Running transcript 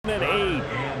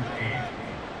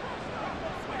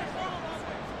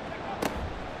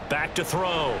back to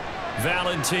throw.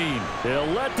 Valentine.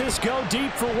 He'll let this go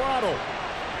deep for Waddle.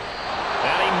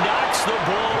 And he knocks the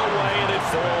ball away, and it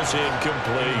falls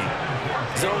incomplete.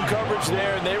 Zone coverage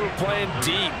there, and they were playing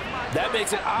deep. That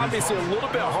makes it obviously a little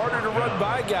bit harder to run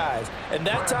by guys. And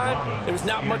that time, there was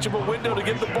not much of a window to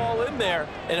get the ball in there,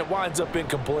 and it winds up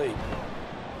incomplete.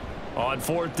 On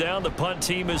fourth down, the punt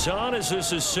team is on as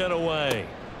this is sent away.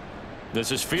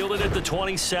 This is fielded at the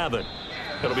 27.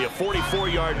 It'll be a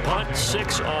 44-yard punt,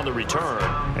 6 on the return.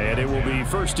 And it will be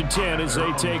 1st and 10 as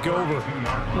they take over.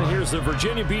 And here's the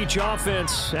Virginia Beach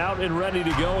offense out and ready to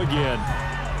go again.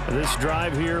 This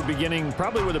drive here beginning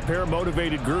probably with a pair of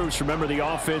motivated groups. Remember, the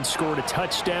offense scored a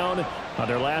touchdown on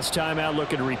their last time out,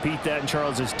 looking to repeat that in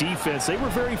Charles's defense. They were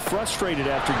very frustrated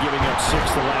after giving up 6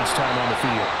 the last time on the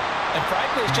field. And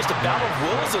frankly, it's just a battle of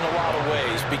wills in a lot of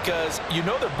ways because you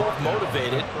know they're both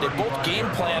motivated, they both game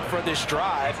plan for this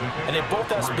drive, and they both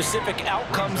have specific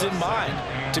outcomes in mind.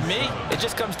 To me, it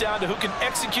just comes down to who can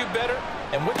execute better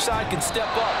and which side can step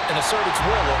up and assert its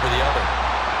will over the other.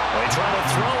 They try to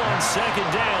throw on 2nd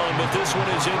down, but this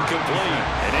one is incomplete.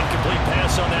 An incomplete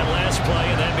pass on that last play,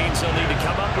 and that means they'll need to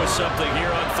come up with something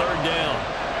here on 3rd down.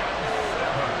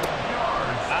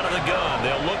 Out of the gun,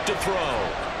 they'll look to throw.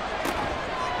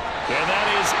 And that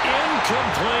is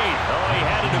incomplete. Oh, he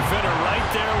had a defender right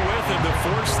there with him to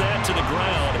force that to the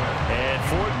ground. And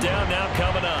 4th down now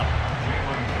coming up.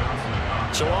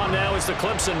 So on now is the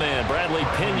Clemson man, Bradley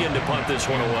Pinion, to punt this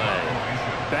one away.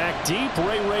 Back deep,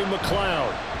 Ray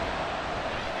McLeod.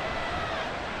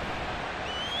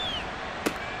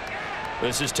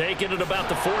 This is taken at about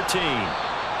the 14.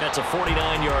 That's a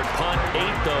 49-yard punt,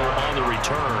 8 though on the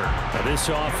return. Now this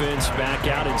offense back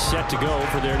out and set to go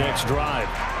for their next drive.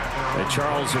 And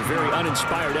Charles, a very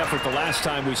uninspired effort the last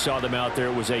time we saw them out there.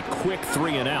 It was a quick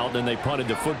 3-and-out, then they punted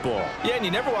the football. Yeah, and you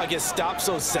never want to get stopped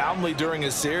so soundly during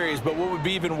a series, but what would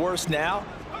be even worse now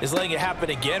is letting it happen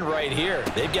again right here.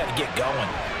 They've got to get going.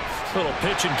 Little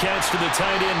pitch and catch to the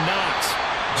tight end, Knox.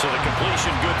 So the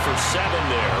completion good for 7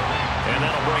 there, and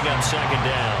that'll bring up 2nd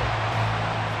down.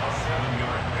 A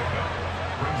 7-yard pickup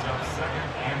brings up 2nd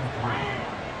and 3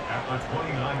 at the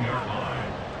 29-yard line.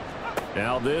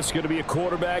 Now this going to be a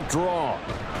quarterback draw.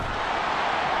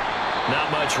 Not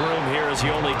much room here as he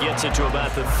only gets it to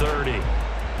about the 30.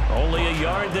 Only a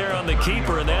yard there on the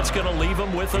keeper, and that's going to leave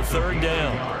him with a 3rd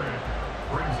down.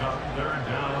 Brings up 3rd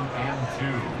down and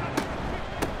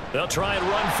 2. They'll try and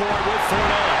run for it with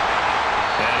Fournette.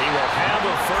 And he will have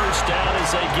a 1st down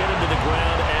as they get him to the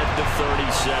ground at the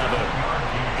 37.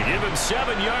 They give him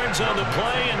 7 yards on the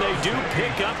play, and they do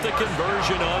pick up the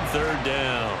conversion on 3rd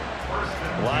down.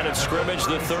 Line of scrimmage,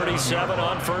 the 37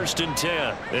 on 1st and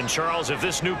 10. And Charles, if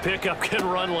this new pickup can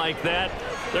run like that,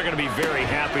 they're going to be very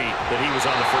happy that he was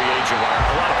on the free agent wire.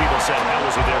 A lot of people said, how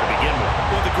was he there to begin with?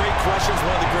 Well, the great question is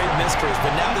one of the great mysteries.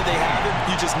 But now that they have him,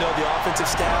 you just know the offensive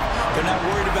staff, they're not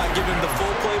worried about giving him the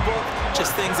full playbook,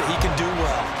 just things that he can do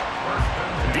well.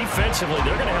 Defensively,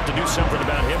 they're going to have to do something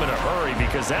about him in a hurry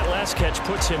because that last catch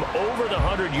puts him over the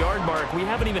 100-yard mark. We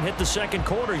haven't even hit the 2nd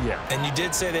quarter yet. And you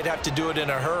did say they'd have to do it in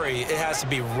a hurry. It has to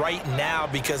be right now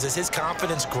because as his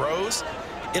confidence grows,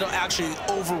 it'll actually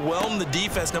overwhelm the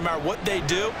defense. No matter what they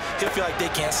do, he'll feel like they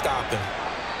can't stop him.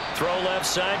 Throw left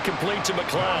side, complete to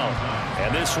McLeod.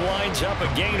 And this winds up a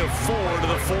gain of 4 to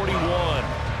the 41.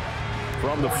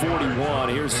 From the 41,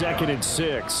 here's 2nd and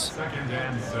 6. 2nd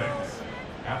and 6.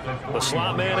 The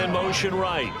slot man in motion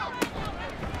right.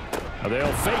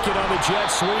 They'll fake it on the jet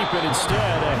sweep, and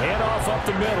instead a handoff up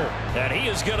the middle. And he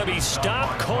is going to be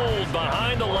stopped cold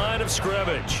behind the line of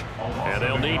scrimmage. And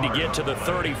they'll need to get to the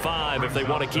 35 if they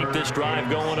want to keep this drive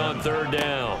going on 3rd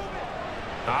down.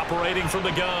 Operating from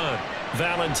the gun,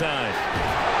 Valentine.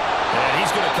 And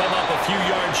he's going to come up a few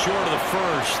yards short of the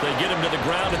 1st. They get him to the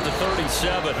ground at the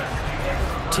 37.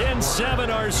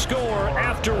 10-7 our score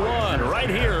after 1 right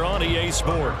here on EA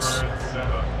Sports.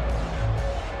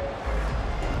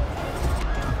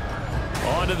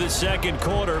 On to the 2nd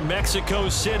quarter, Mexico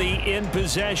City in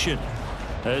possession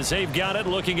as they've got it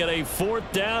looking at a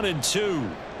 4th down and 2.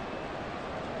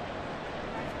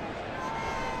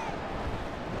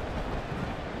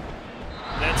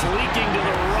 That's leaking to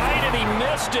the right, and he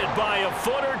missed it by a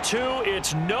foot or 2.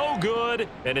 It's no good,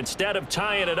 and instead of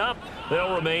tying it up,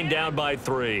 they'll remain down by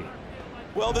 3.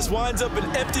 Well, this winds up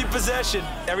an empty possession.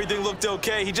 Everything looked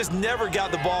okay. He just never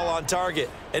got the ball on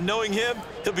target. And knowing him,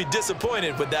 he'll be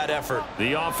disappointed with that effort.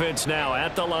 The offense now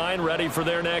at the line, ready for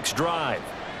their next drive.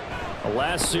 The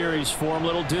last series for him, a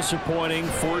little disappointing,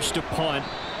 forced to punt.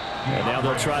 And now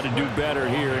they'll try to do better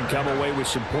here and come away with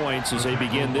some points as they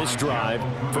begin this drive.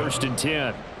 1st and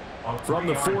 10. From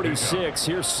the 46,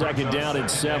 here's 2nd down and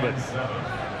 7.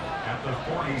 at the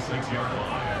 46-yard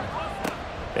line.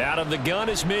 Out of the gun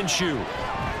is Minshew.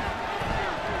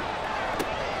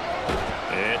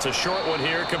 It's a short one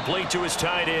here, complete to his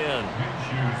tight end.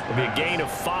 It'll be a gain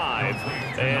of 5,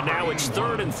 and now it's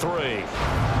 3rd and 3. 5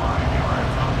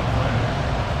 yards on the play,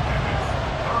 and it's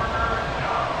 3rd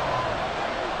down.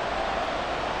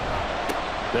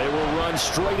 They will run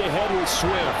straight ahead with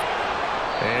Swift.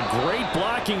 And great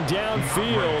blocking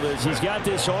downfield as he's got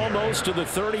this almost to the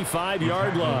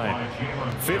 35-yard line.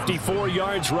 54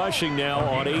 yards rushing now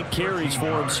on 8 carries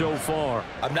for him so far.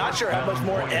 I'm not sure how much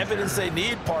more evidence they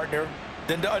need, partner,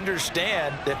 than to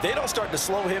understand that if they don't start to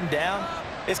slow him down,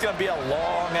 it's going to be a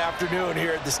long afternoon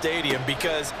here at the stadium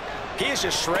because he is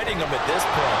just shredding them at this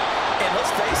point. And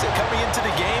let's face it, coming into the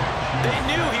game, they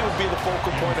knew he would be the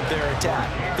focal point of their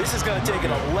attack. This is going to take an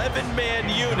 11-man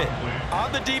unit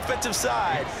on the defensive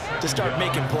side to start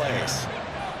making plays.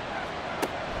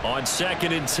 On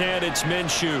 2nd and 10, it's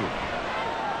Minshew.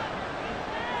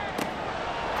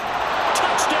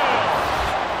 Touchdown!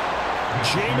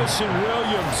 Jamison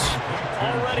Williams.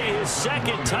 Already his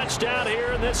 2nd touchdown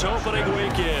here in this opening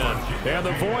weekend. And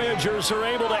the Voyagers are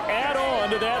able to add on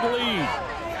to that lead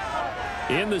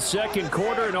in the 2nd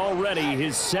quarter, and already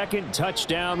his 2nd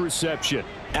touchdown reception.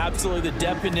 Absolutely the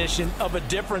definition of a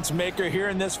difference maker here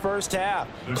in this first half.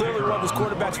 Clearly one of his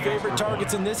quarterback's favorite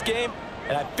targets in this game,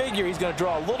 and I figure he's going to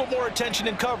draw a little more attention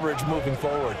and coverage moving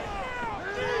forward.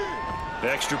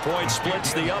 The extra point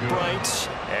splits the uprights,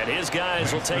 and his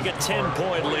guys will take a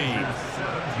 10-point lead.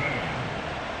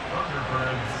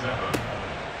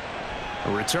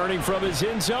 Returning from his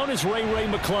end zone is Ray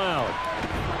McLeod.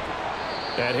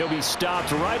 And he'll be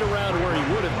stopped right around where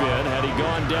he would have been had he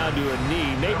gone down to a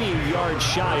knee, maybe a yard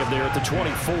shy of there at the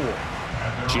 24.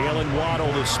 Jalen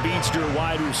Waddle, the speedster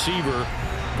wide receiver,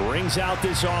 brings out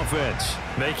this offense,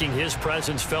 making his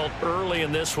presence felt early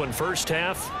in this one. First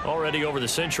half, already over the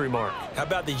century mark. How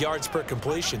about the yards per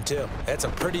completion, too? That's a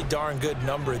pretty darn good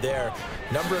number there.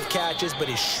 Number of catches, but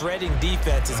he's shredding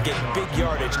defenses, getting big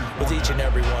yardage with each and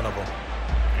every one of them.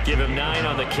 Give him 9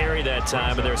 on the carry that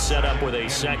time, and they're set up with a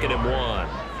 2nd and 1.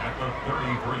 At the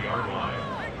 33-yard line.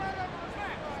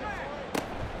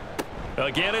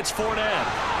 Again, it's Fournette.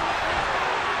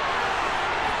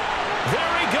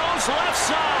 There he goes, left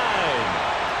side.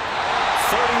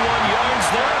 31 yards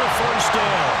there, and a first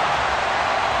down.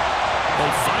 They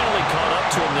finally caught up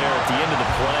to him there at the end of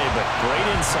the play, but great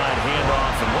inside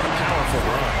handoff, and what a powerful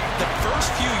run. The first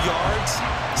few yards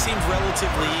seemed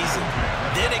relatively easy.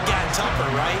 Then it got tougher,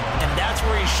 right? And that's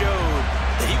where he showed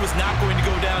that he was not going to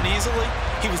go down easily.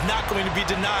 He was not going to be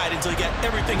denied until he got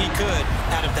everything he could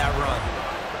out of that run.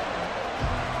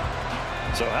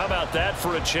 So how about that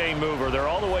for a chain mover? They're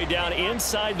all the way down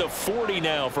inside the 40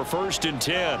 now for 1st and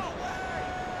 10.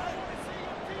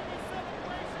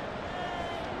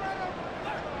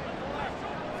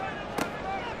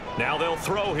 Now they'll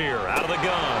throw here out of the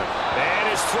gun. And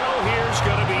his throw here is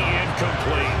going to be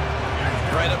incomplete.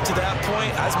 Right up to that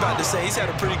point, I was about to say he's had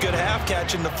a pretty good half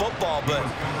catching the football, but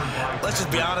let's just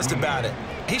be honest about it.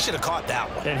 He should have caught that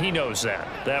one. And he knows that.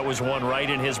 That was one right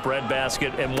in his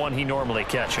breadbasket and one he normally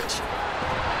catches.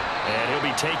 And he'll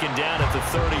be taken down at the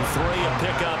 33, a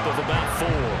pickup of about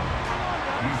 4.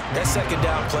 That 2nd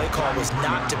down play call was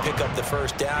not to pick up the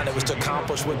first down. It was to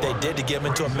accomplish what they did to get him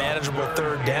into a manageable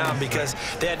 3rd down because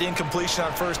they had incompletion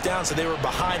on 1st down, so they were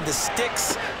behind the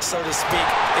sticks, so to speak.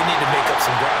 They need to make up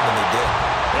some ground, and they did.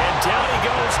 And down he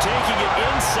goes, taking it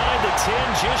inside the 10,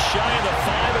 just shy of the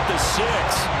 5 at the 6.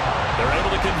 They're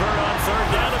able to convert on 3rd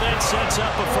down, and that sets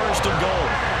up a 1st and goal.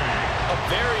 A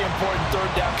very important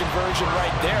 3rd down conversion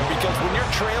right there because when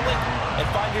you're trailing and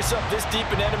find yourself this deep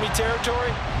in enemy territory,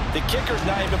 the kicker's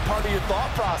not even part of your thought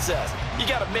process. You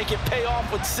got to make it pay off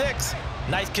with 6.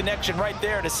 Nice connection right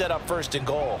there to set up 1st and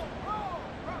goal.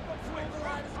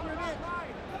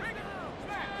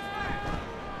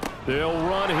 They'll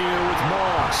run here with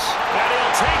Moss. And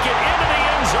he'll take it into the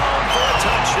end zone for a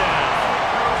touchdown.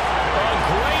 A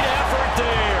great effort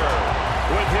there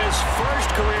with his first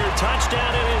career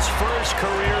touchdown in his first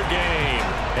career game.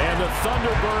 And the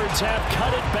Thunderbirds have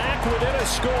cut it back within a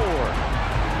score.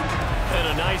 And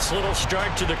a nice little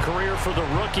start to the career for the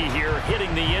rookie here,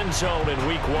 hitting the end zone in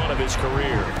week 1 of his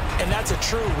career. And that's a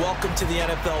true welcome to the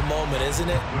NFL moment, isn't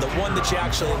it? The one that you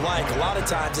actually like. A lot of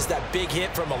times it's that big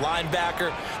hit from a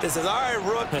linebacker that says, all right,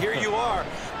 Rook, here you are.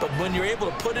 But when you're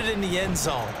able to put it in the end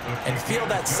zone and feel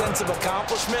that sense of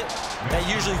accomplishment, that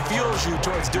usually fuels you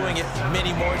towards doing it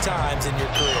many more times in your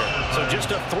career. So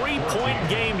just a 3-point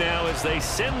game now as they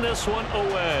send this one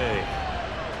away.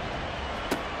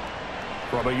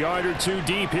 From a yard or 2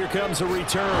 deep, here comes a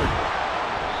return.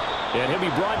 And he'll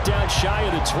be brought down shy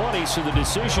of the 20, so the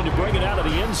decision to bring it out of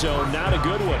the end zone, not a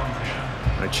good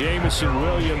one. Jamison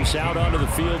Williams out onto the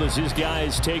field as his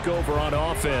guys take over on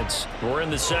offense. We're in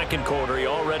the second quarter. He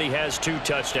already has 2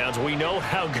 touchdowns. We know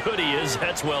how good he is.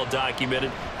 That's well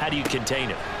documented. How do you contain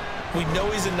him? We know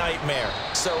he's a nightmare.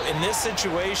 So in this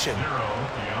situation,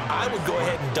 I would go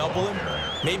ahead and double him,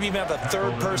 maybe even have a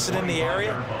third person in the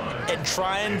area, and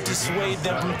try and dissuade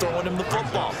them from throwing him the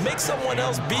football. Make someone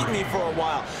else beat me for a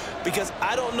while, because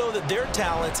I don't know that their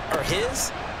talents are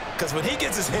his. Because when he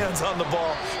gets his hands on the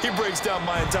ball, he breaks down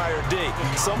my entire D.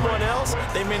 Someone else,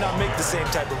 they may not make the same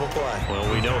type of a play. Well,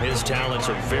 we know his talents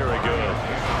are very good.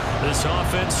 This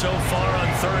offense so far on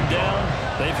third down,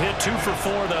 they've hit 2 for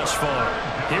 4 thus far.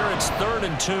 Here it's 3rd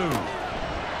and 2.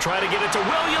 Try to get it to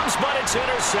Williams, but it's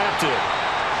intercepted.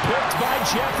 Picked by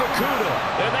Jeff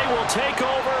Okudah, and they will take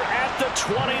over at the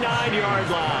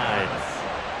 29-yard line.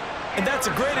 And that's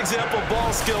a great example of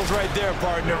ball skills right there,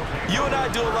 partner. You and I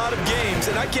do a lot of games,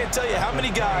 and I can't tell you how many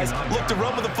guys look to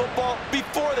run with the football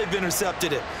before they've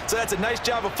intercepted it. So that's a nice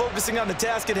job of focusing on the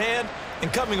task at hand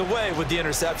and coming away with the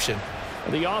interception.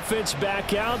 The offense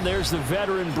back out. There's the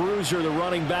veteran bruiser, the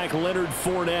running back, Leonard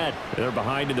Fournette. They're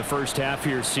behind in the first half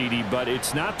here, CD, but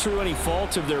it's not through any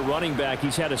fault of their running back.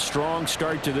 He's had a strong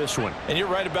start to this one. And you're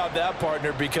right about that,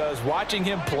 partner, because watching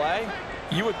him play,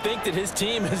 you would think that his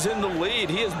team is in the lead.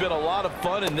 He has been a lot of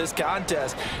fun in this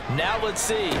contest. Now let's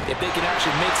see if they can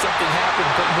actually make something happen,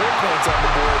 put more points on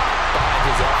the board behind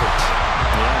his efforts.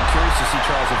 Yeah, I'm curious to see,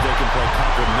 Charles, if they can play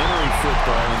complementary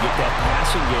football and get that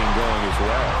passing game going as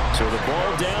well. So the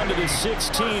ball down to the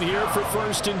 16 here for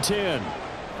 1st and 10.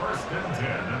 1st and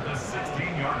 10 at the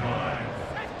 16-yard line.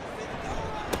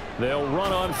 They'll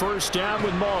run on 1st down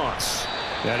with Moss.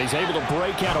 And he's able to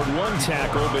break out of 1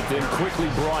 tackle, but then quickly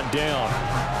brought down.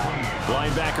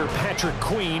 Linebacker Patrick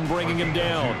Queen bringing him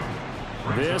down.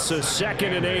 This is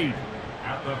 2nd and 8.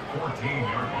 At the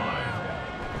 14-yard line.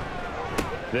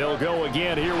 They'll go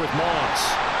again here with Moss.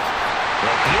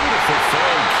 A beautiful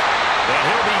fake. And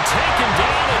he'll be taken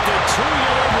down at the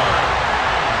 2-yard line.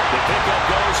 The pickup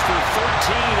goes for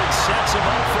 13 and sets him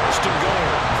up 1st and goal.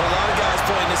 For a lot of guys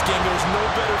playing this game, there's no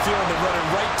better feeling than running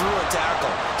right through a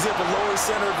tackle. He's able to lower his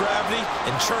center of gravity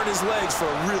and churn his legs for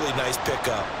a really nice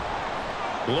pickup.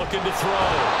 Looking to throw.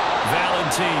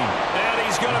 Valentine. And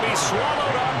he's going to be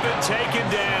swallowed up and taken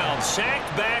down.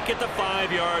 Sacked back at the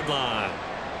 5-yard line.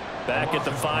 Back at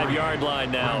the 5-yard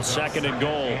line now. 2nd and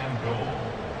goal.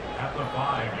 At the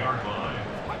 5-yard line.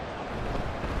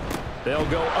 They'll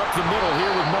go up the middle here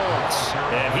with Moss.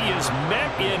 And he is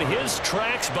met in his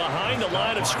tracks behind the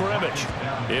line of scrimmage.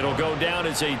 It'll go down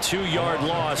as a 2-yard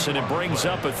loss, and it brings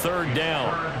up a 3rd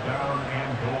down. 3rd down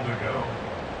and goal to go.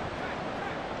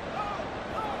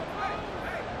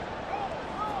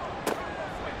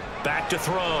 Back to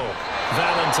throw.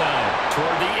 Valentine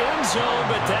toward the end zone,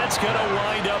 but that's going to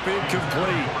wind up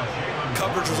incomplete.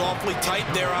 Coverage was awfully tight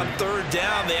there on 3rd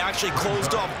down. They actually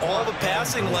closed off all the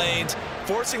passing lanes,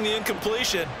 forcing the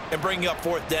incompletion and bringing up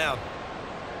 4th down.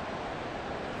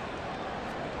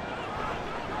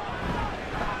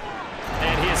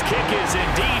 And his kick is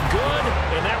indeed good,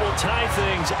 and that will tie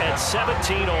things at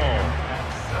 17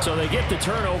 all. So they get the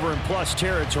turnover in plus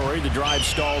territory. The drive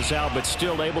stalls out, but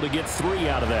still able to get 3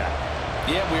 out of that.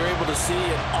 Yeah, we were able to see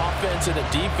an offense and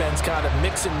a defense kind of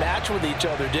mix and match with each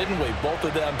other, didn't we? Both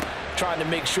of them trying to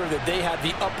make sure that they had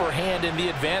the upper hand and the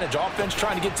advantage. Offense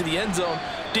trying to get to the end zone.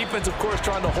 Defense, of course,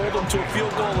 trying to hold them to a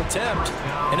field goal attempt.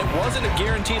 And it wasn't a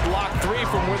guaranteed lock 3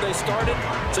 from where they started.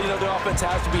 So, you know, the offense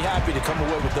has to be happy to come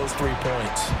away with those 3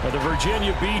 points. Well, the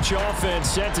Virginia Beach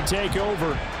offense set to take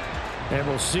over. And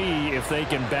we'll see if they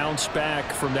can bounce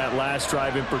back from that last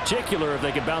drive. In particular, if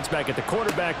they can bounce back at the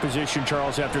quarterback position,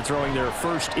 Charles, after throwing their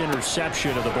first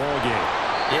interception of the ballgame.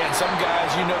 Yeah, and some guys,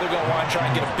 you know they're going to want to try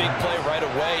and get a big play right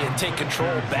away and take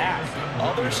control back.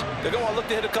 Others, they're going to look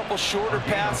to hit a couple shorter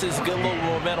passes, get a little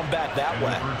momentum back that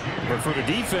way. But for the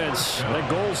defense, that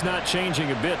goal's not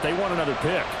changing a bit. They want another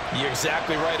pick. You're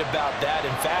exactly right about that.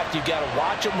 In fact, you've got to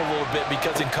watch them a little bit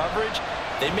because in coverage,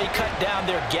 they may cut down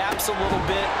their gaps a little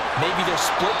bit, maybe their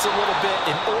splits a little bit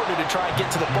in order to try and get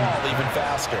to the ball even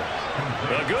faster.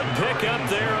 A good pick up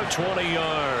there of 20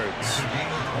 yards.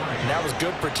 And that was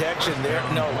good protection there.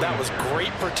 No, that was great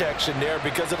protection there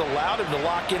because it allowed him to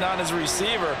lock in on his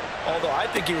receiver, although I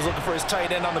think he was looking for his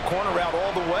tight end on the corner route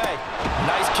all the way.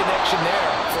 Nice connection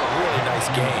there for a really nice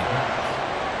gain.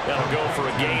 That'll go for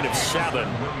a gain of 7,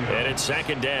 and it's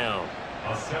 2nd down.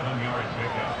 A 7-yard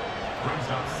pickup brings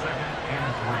up 2nd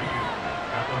and 3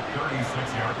 at the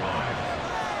 36-yard line.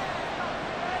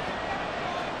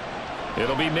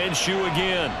 It'll be Minshew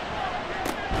again.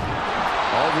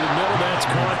 Over the middle, that's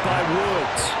caught by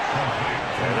Woods.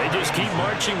 And they just keep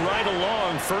marching right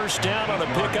along. First down on a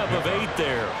pickup of 8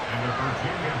 there. And the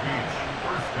Virginia Beach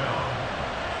first down.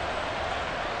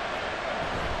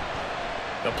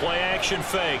 The play-action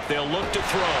fake. They'll look to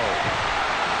throw.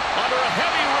 Under a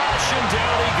heavy rush, and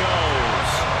down he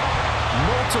goes.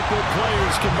 Multiple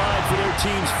players combined for their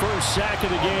team's first sack of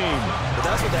the game. But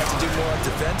that's what they have to do more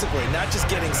defensively, not just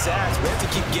getting sacks. We have to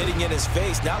keep getting in his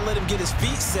face, not let him get his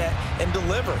feet set and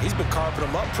deliver. He's been carving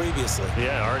them up previously.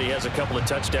 Yeah, already has a couple of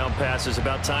touchdown passes.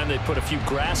 About time they put a few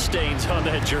grass stains on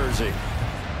that jersey.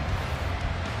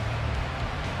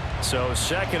 So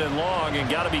second and long, and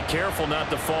got to be careful not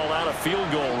to fall out of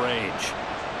field goal range.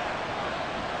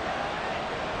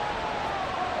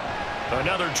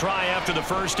 Another try after the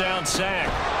first down sack.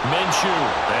 Minshew,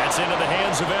 that's into the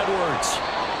hands of Edwards.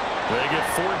 They get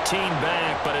 14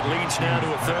 back, but it leads now to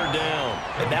a third down.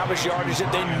 And that was yardage that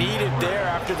they needed there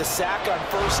after the sack on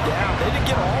first down. They didn't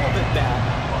get all of it back,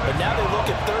 but now they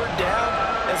look at third down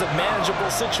as a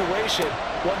manageable situation,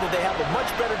 one that they have a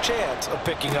much better chance of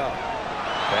picking up.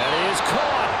 That is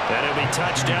caught. And he'll be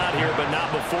touched out here, but not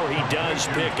before he does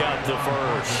pick up the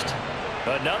first.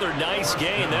 Another nice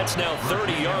gain. That's now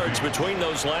 30 yards between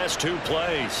those last two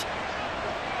plays.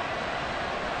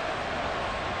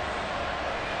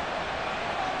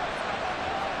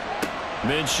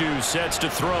 Minshew sets to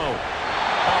throw.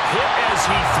 A hit as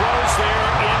he throws there,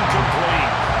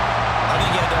 incomplete. I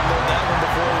think he had to unload that one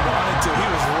before he wanted to. He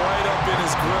was right up in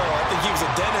his grill. I think he was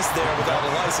a dentist there without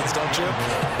a license, don't you?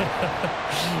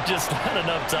 Just not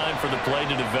enough time for the play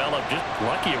to develop. Just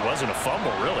lucky it wasn't a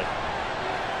fumble, really.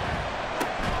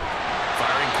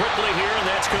 Firing quickly here, and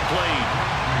that's complete.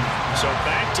 So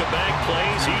back-to-back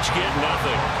plays, each get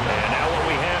nothing. And now what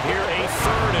we have here, a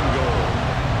third and goal.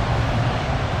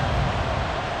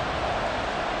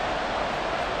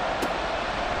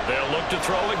 They'll look to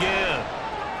throw again.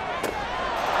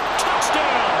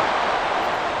 Touchdown!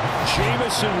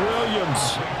 Jamison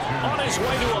Williams on his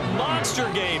way to a monster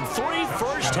game. 3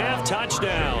 first-half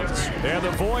touchdowns. And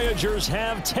the Voyagers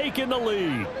have taken the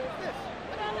lead.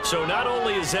 So not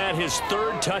only is that his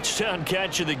third touchdown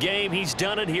catch of the game, he's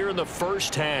done it here in the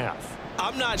first half.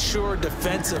 I'm not sure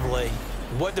defensively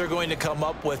what they're going to come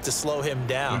up with to slow him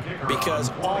down,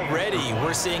 because already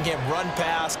we're seeing him run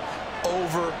past,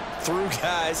 over, through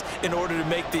guys in order to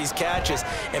make these catches.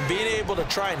 And being able to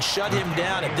try and shut him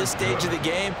down at this stage of the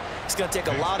game, it's going to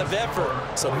take a lot of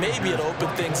effort. So maybe it'll open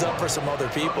things up for some other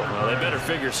people. Well, they better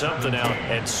figure something out,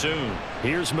 and soon.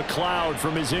 Here's McLeod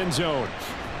from his end zone.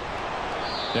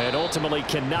 And ultimately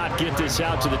cannot get this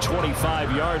out to the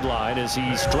 25-yard line as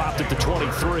he's dropped at the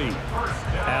 23.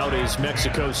 Out is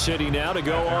Mexico City now to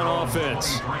go on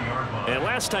offense. And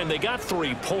last time they got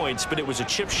 3 points, but it was a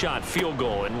chip shot field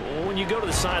goal. And when you go to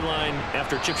the sideline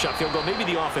after a chip shot field goal, maybe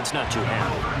the offense not too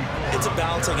happy. It's a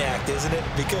balancing act, isn't it?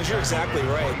 Because you're exactly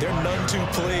right. They're none too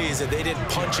pleased that they didn't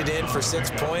punch it in for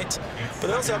 6 points. But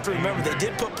they also have to remember they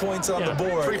did put points on the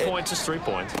board. 3 points is 3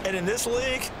 points. And in this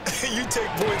league, you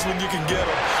take points when you can get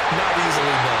them. Not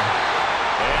easily done.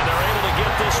 And they're able to get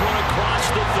this one across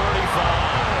the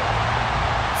 35.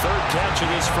 Third catch of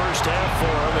this first half for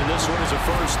him, and this one is a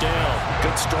first down.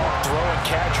 Good strong throw and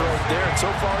catch right there. And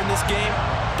so far in this game,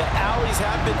 the alleys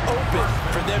have been open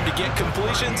for them to get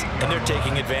completions, and they're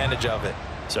taking advantage of it.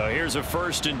 So here's a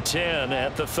 1st and 10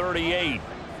 at the 38.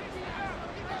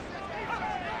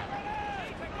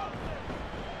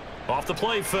 Off the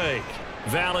play fake.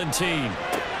 Valentine.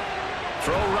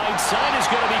 Throw right side is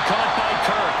going to be caught by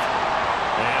Kirk.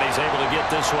 And he's able to get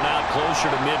this one out closer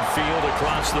to midfield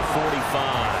across the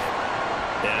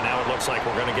 45. And now it looks like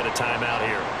we're going to get a timeout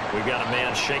here. We've got a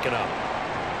man shaken up.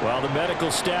 While the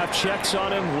medical staff checks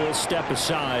on him, we'll step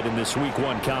aside in this Week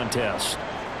 1 contest.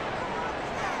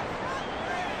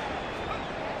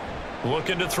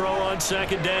 Looking to throw on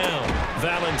 2nd down.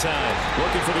 Valentine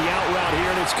looking for the out route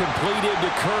here, and it's completed to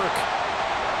Kirk.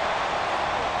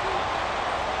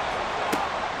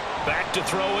 Back to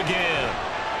throw again.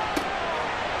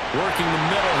 Working the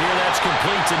middle here. That's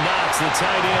complete to Knox, the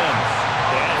tight end.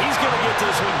 And he's going to get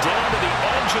this one down to the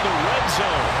edge of the red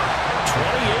zone.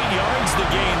 28 yards the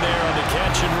gain there on the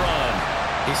catch and run.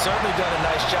 He's certainly done a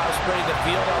nice job spreading the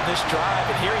field on this drive.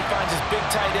 And here he finds his big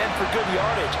tight end for good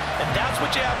yardage. And that's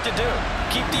what you have to do.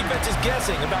 Keep defenses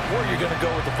guessing about where you're going to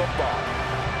go with the football.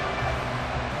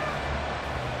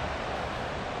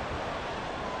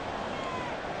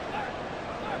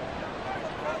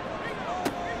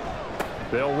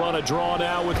 They'll run a draw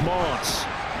now with Moss.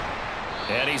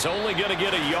 And he's only going to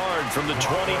get a yard from the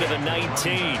 20 to the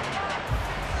 19.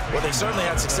 Well, they certainly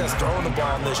had success throwing the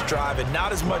ball on this drive and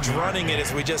not as much running it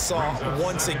as we just saw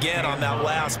once again on that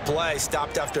last play.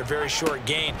 Stopped after a very short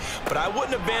gain. But I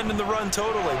wouldn't abandon the run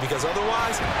totally because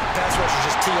otherwise, pass rushers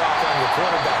just tee off on your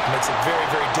quarterback. It makes it very,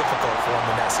 very difficult for him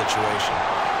in that situation.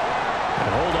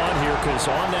 And hold on here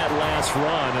because on that last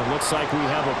run, it looks like we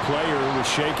have a player who was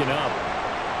shaken up.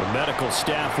 The medical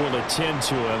staff will attend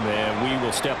to him, and we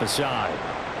will step aside.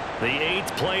 The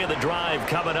 8th play of the drive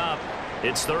coming up.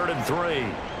 It's 3rd and 3.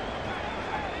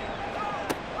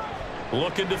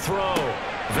 Looking to throw.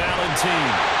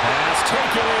 Valentine. Pass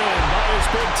taken in by his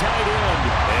big tight end.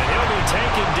 And he'll be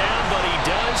taken down, but he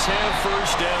does have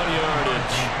first down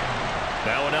yardage.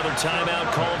 Now another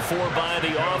timeout called for by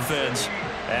the offense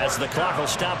as the clock will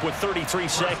stop with 33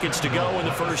 seconds to go in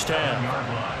the first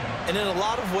half. And in a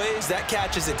lot of ways, that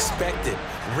catch is expected.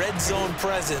 Red zone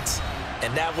presence,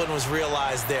 and that one was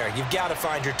realized there. You've got to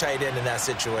find your tight end in that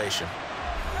situation.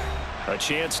 A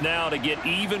chance now to get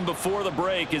even before the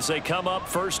break as they come up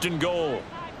 1st and goal.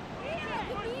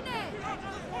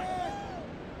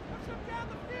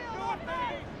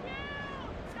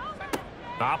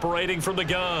 Operating from the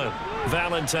gun,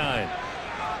 Valentine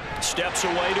steps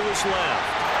away to his left.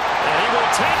 And he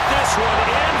will take this one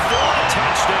in for a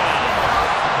touchdown.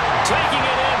 Taking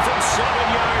it in from 7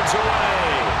 yards away.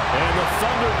 And the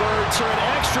Thunderbirds are an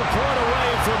extra point away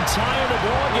from tying the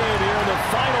ball game here in the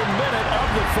final minute of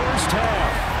the first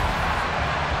half.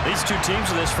 These two teams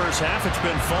in this first half, it's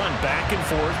been fun. Back and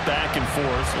forth, back and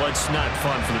forth. Well, it's not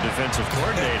fun for the defensive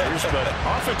coordinators, but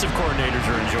offensive coordinators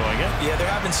are enjoying it. Yeah, they're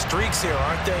having streaks here,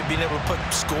 aren't they? Being able to put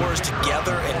scores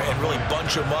together and really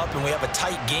bunch them up, and we have a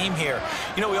tight game here.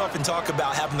 You know, we often talk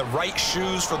about having the right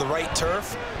shoes for the right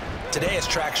turf. Today it's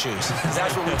track shoes.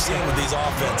 That's what we've seen with these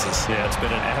offenses. Yeah, it's been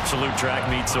an absolute track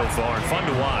meet so far and fun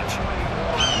to watch.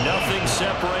 Nothing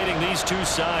separating these two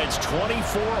sides.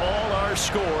 24 all our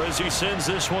score as he sends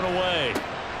this one away.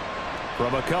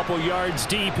 From a couple yards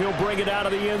deep, he'll bring it out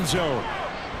of the end zone.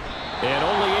 And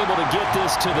only able to get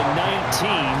this to the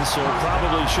 19, so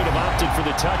probably should have opted for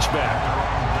the touchback.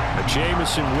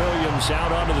 Jamison Williams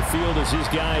out onto the field as his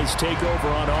guys take over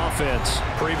on offense.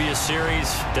 Previous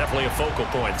series, definitely a focal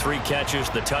point. 3 catches,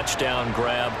 the touchdown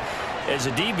grab. As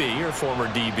a DB, or former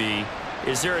DB,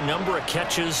 is there a number of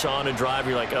catches on a drive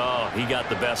you're like, oh, he got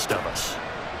the best of us?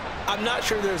 I'm not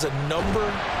sure there's a number,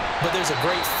 but there's a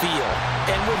great feel.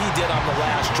 And what he did on the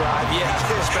last drive,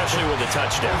 yeah. Especially with the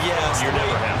touchdown. Yes. You're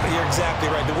never happy. You're exactly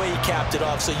right. The way he capped it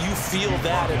off. So you feel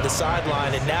that at the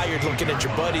sideline, and now you're looking at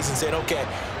your buddies and saying, okay,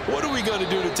 what are we going to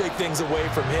do to take things away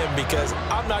from him? Because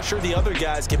I'm not sure the other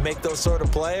guys can make those sort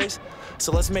of plays.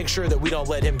 So let's make sure that we don't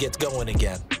let him get going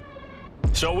again.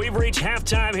 So we've reached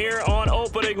halftime here on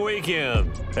opening weekend.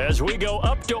 As we go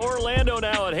up to Orlando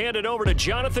now and hand it over to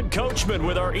Jonathan Coachman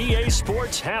with our EA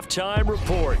Sports Halftime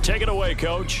Report. Take it away,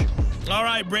 Coach. All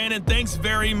right, Brandon, thanks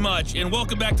very much. And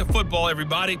welcome back to football,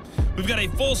 everybody. We've got a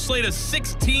full slate of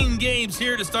 16 games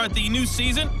here to start the new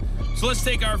season. So let's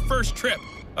take our first trip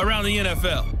around the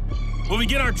NFL. We'll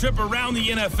begin our trip around the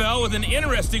NFL with an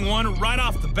interesting one right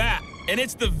off the bat. And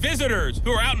it's the visitors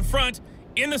who are out in front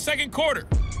in the second quarter.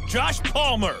 Josh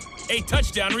Palmer, a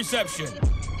touchdown reception.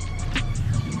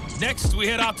 Next, we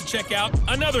head off to check out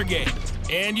another game.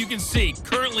 And you can see,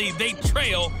 currently they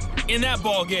trail in that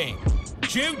ball game.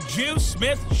 Juju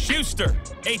Smith-Schuster,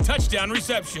 a touchdown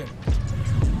reception.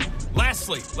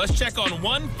 Lastly, let's check on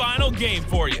one final game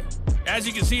for you. As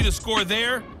you can see the score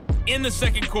there in the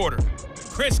second quarter.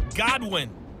 Chris Godwin,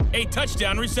 a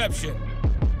touchdown reception.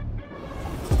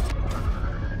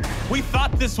 We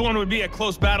thought this one would be a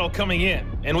close battle coming in,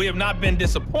 and we have not been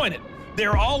disappointed.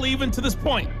 They're all even to this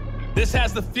point. This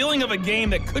has the feeling of a game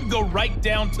that could go right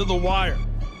down to the wire.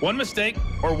 One mistake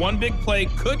or one big play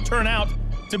could turn out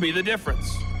to be the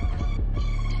difference.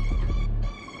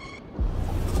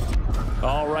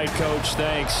 All right, Coach,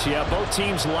 thanks. Yeah, both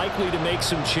teams likely to make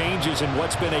some changes in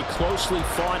what's been a closely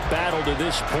fought battle to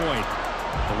this point.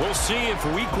 We'll see if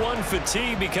week 1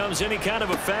 fatigue becomes any kind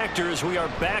of a factor as we are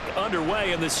back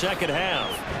underway in the second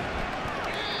half.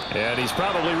 And he's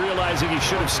probably realizing he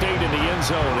should have stayed in the end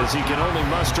zone as he can only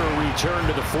muster a return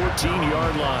to the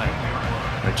 14-yard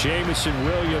line. Jamison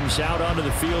Williams out onto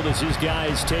the field as his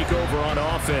guys take over on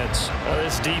offense. Well,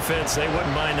 this defense, they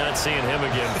wouldn't mind not seeing him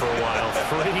again for a while.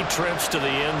 3 trips to the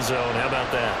end zone. How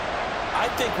about that? I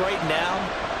think right now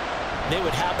they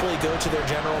would happily go to their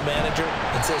general manager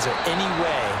and say, is there any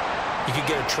way you could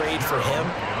get a trade for him,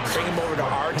 bring him over to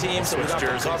our team so we don't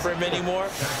have to cover him anymore?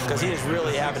 Because he is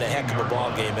really having a heck of a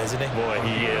ball game, isn't he? Boy,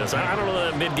 he is. I don't know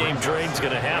that mid-game trade's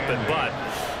going to happen, but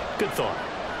good thought.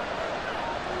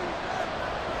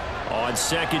 On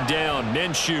second down,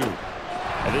 Minshew.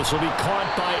 And this will be caught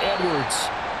by Edwards.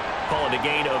 Calling a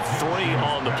gain of 3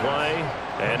 on the play.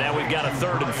 And now we've got a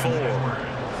 3rd and 4.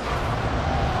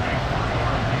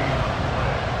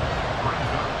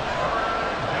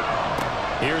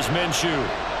 Here's Minshew.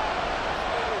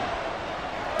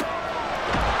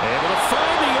 Able to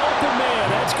find the open man.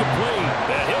 That's complete.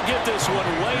 And he'll get this one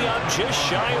way up just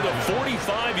shy of the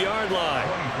 45-yard line.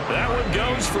 That one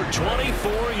goes for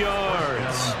 24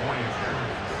 yards.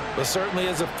 But certainly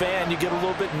as a fan, you get a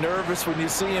little bit nervous when you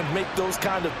see him make those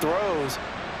kind of throws.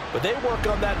 But they work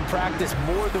on that in practice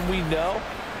more than we know.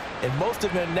 And most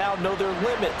of them now know their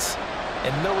limits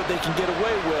and know what they can get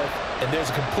away with. And there's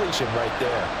a completion right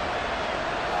there.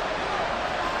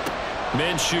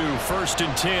 Minshew, 1st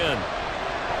and 10.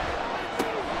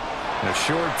 A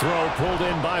short throw pulled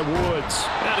in by Woods.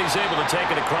 And he's able to take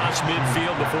it across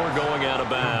midfield before going out of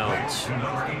bounds.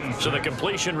 So the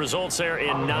completion results there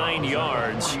in 9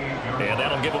 yards. And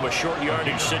that'll give him a short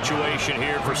yardage situation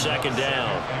here for 2nd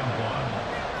down.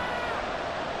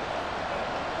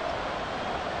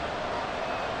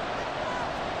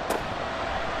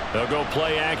 They'll go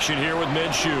play action here with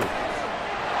Minshew.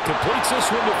 Completes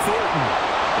this one to Thornton.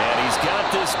 And he's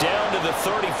got this down to the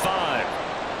 35.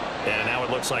 And now it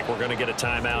looks like we're going to get a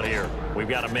timeout here. We've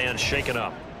got a man shaken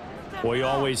up. We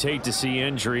always hate to see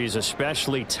injuries,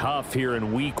 especially tough here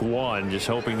in week 1. Just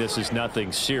hoping this is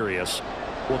nothing serious.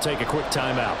 We'll take a quick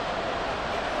timeout.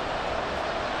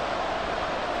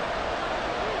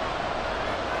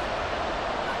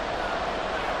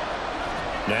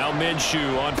 Now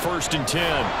Minshew on 1st and 10.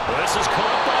 Well, this is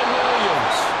caught by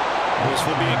Williams. This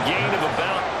will be a gain of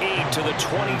about 8 to the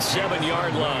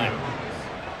 27-yard line.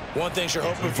 One thing you're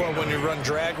hoping for when you run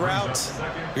drag routes,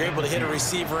 you're able to hit a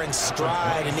receiver in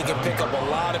stride, and he can pick up a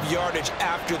lot of yardage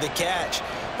after the catch.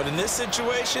 But in this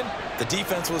situation, the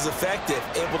defense was effective,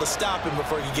 able to stop him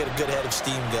before he could get a good head of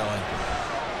steam going.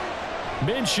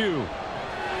 Minshew.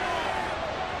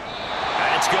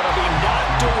 That's going to be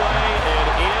knocked away and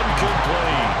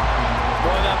incomplete.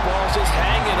 Boy, that ball's just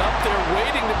hanging up there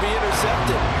waiting to be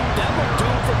intercepted. That looked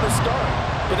doomed from the start.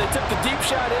 But they took the deep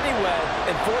shot anyway,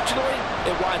 and fortunately,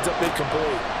 it winds up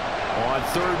incomplete. On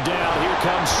 3rd down, here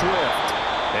comes Swift.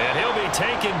 And he'll be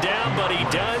taken down, but he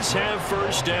does have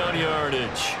 1st down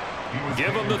yardage.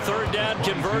 Give him the 3rd down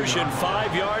conversion,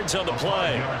 5 yards on the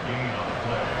play.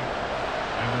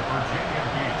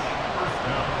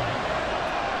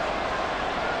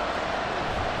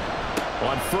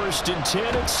 On 1st and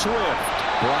 10, it's Swift.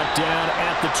 Brought down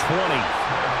at the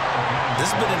 20. This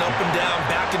has been an up-and-down,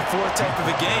 back-and-forth type of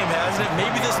a game, hasn't it?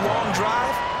 Maybe this long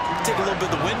drive, take a little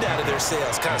bit of the wind out of their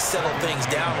sails, kind of settle things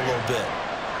down a little bit.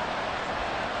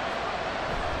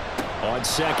 On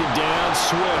 2nd down,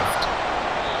 Swift.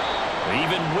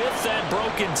 Even with that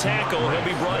broken tackle, he'll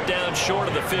be brought down short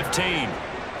of the 15.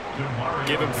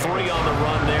 Give him 3 on the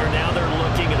run there. Now they're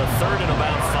looking at a 3rd and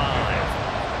about 5.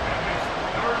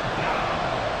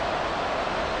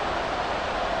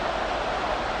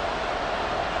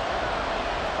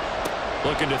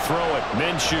 Looking to throw it.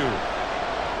 Minshew.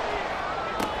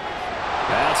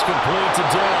 That's complete to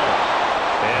Dell.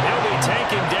 And he'll be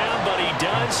taken down, but he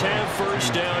does have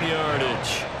 1st down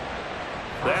yardage.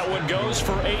 That one goes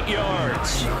for 8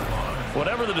 yards.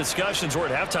 Whatever the discussions were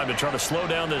at halftime to try to slow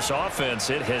down this offense,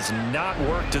 it has not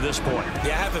worked to this point.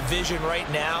 Yeah, I have a vision right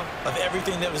now of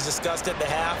everything that was discussed at the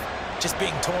half just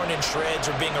being torn in shreds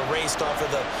or being erased off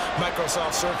of the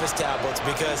Microsoft Surface tablets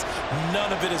because none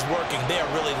of it is working. They are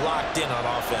really locked in on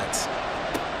offense.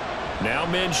 Now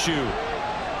Minshew.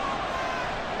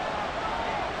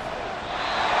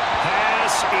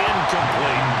 Pass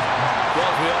incomplete.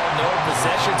 Well, we all know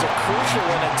possessions are crucial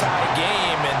in a tie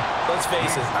game, and let's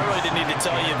face it, I really didn't need to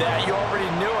tell you that. You already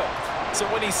knew it. So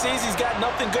when he sees he's got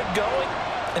nothing good going,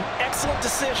 an excellent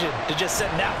decision to just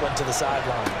send that one to the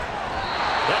sideline.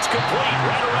 That's complete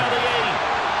right around the 8.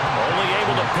 Only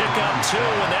able to pick up 2,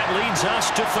 and that leads us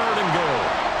to 3rd and goal.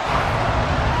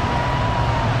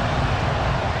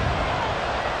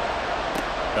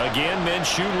 Again,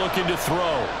 Minshew looking to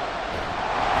throw.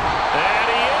 And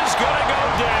he is going to go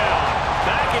down.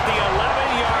 Back at the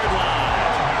 11-yard line.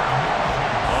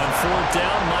 On 4th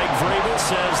down, Mike Vrabel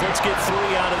says, let's get 3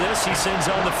 out of this. He sends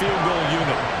on the field goal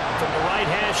unit. From the right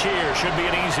hash here, should be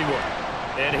an easy one.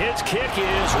 And his kick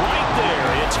is right there.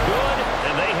 It's good,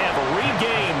 and they have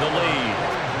regained the lead.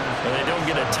 And they don't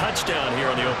get a touchdown here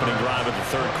on the opening drive of the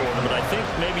 3rd quarter, but I think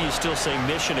maybe you still say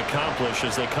mission accomplished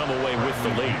as they come away with the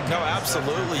lead. No,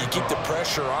 absolutely. You keep the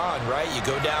pressure on, right? You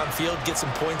go downfield, get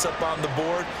some points up on the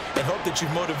board, and hope that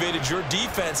you've motivated your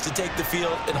defense to take the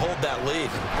field and hold that lead.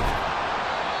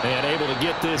 And able to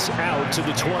get this out to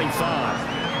the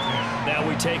 25. Now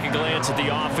we take a glance at the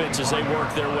offense as they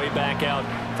work their way back out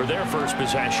for their first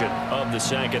possession of the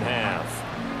second half.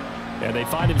 And they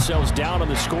find themselves down on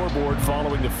the scoreboard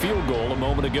following the field goal a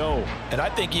moment ago. And I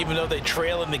think even though they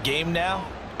trail in the game now,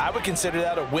 I would consider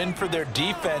that a win for their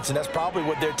defense, and that's probably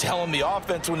what they're telling the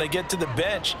offense when they get to the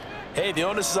bench. Hey, the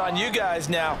onus is on you guys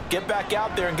now. Get back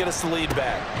out there and get us the lead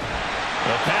back.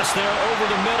 A pass there over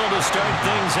the middle to start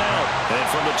things out. And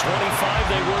from the 25,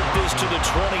 they work this to the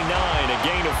 29, a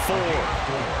gain of 4.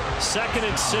 2nd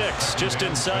and 6, just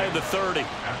inside the 30. At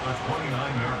the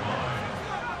 29-yard line.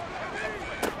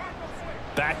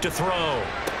 Back to throw.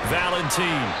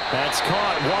 Valentine. That's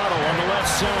caught. Waddle on the left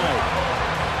side.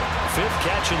 5th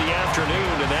catch of the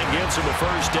afternoon, and that gets him a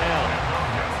first down.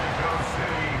 Mexico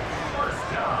City, first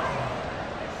down.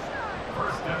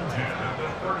 1st and 10 at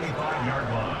the 35-yard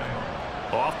line.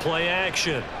 Off play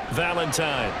action.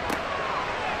 Valentine.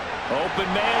 Open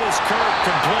man is Kirk,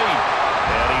 complete.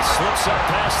 And he slips up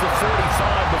past the 45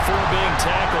 before being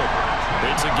tackled.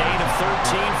 It's a gain of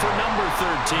 13 for number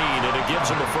 13, and it gives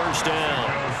him a first down.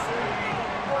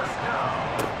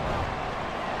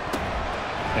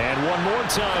 And one more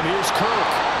time, here's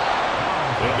Kirk.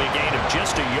 It'll be a gain of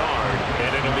just a yard,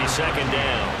 and it'll be 2nd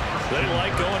down. They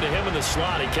like going to him in the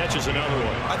slot. He catches another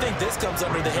one. I think this comes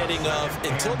under the heading of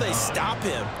until they stop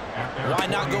him, why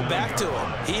not go back to him?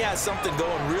 He has something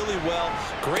going really well.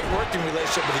 Great working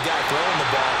relationship with the guy throwing the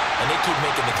ball, and they keep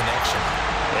making the connection.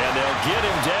 And they'll get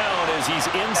him down as he's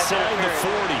inside the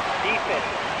 40.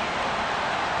 Defense.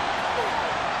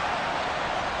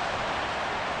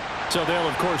 So they'll,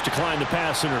 of course, decline the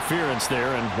pass interference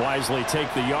there and wisely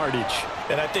take the yardage.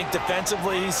 And I think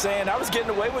defensively he's saying, I was getting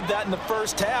away with that in the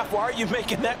first half. Why are you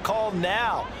making that call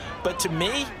now? But to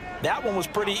me, that one was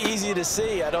pretty easy to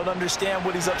see. I don't understand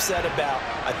what he's upset about.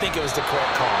 I think it was the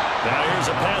correct call. Now here's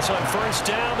a pass on first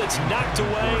down that's knocked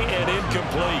away and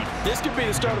incomplete. This could be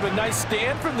the start of a nice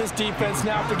stand from this defense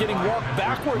now after getting walked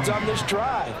backwards on this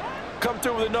drive. Come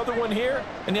through with another one here,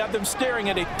 and you have them staring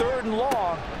at a 3rd and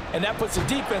long, and that puts the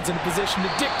defense in a position to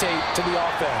dictate to the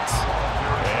offense.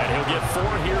 And he'll get 4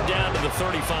 here down to the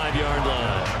 35-yard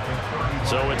line.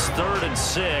 So it's 3rd and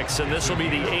 6, and this will be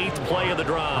the 8th play of the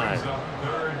drive.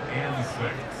 3rd and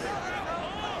 6.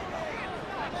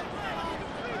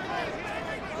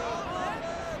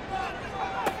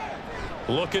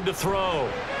 Looking to throw.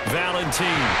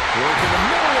 Valentine working the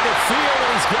middle of the field,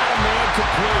 and he's got a man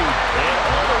complete. And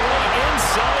all the way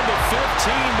inside the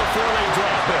 15 before they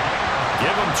drop him.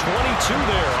 Give him 22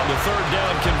 there on the 3rd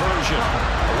down conversion.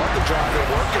 I love the drive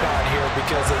they're working on here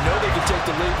because they know they can take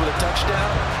the lead with a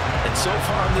touchdown. And so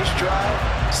far on this drive,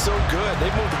 so good. They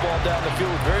moved the ball down the field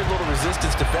with very little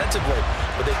resistance defensively.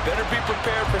 But they better be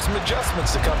prepared for some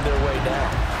adjustments to come their way now.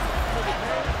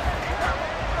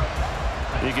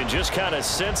 You can just kind of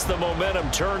sense the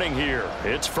momentum turning here.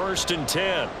 It's 1st and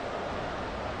 10.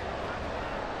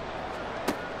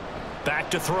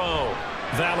 Back to throw.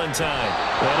 Valentine.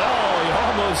 And he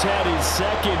almost had his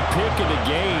 2nd pick of the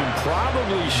game.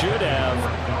 Probably should have.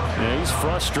 Yeah, he's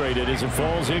frustrated as it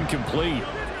falls incomplete.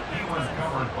 He was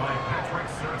covered by Patrick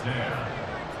Surtain.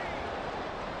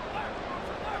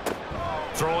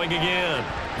 Throwing again.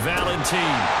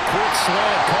 Valentine. Quick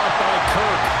slant caught by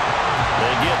Kirk.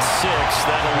 They get 6.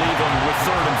 That'll leave them with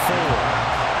 3rd and 4.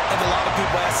 And a lot of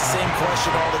people ask the same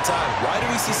question all the time. Why do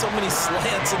we see so many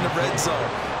slants in the red zone?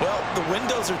 Well, the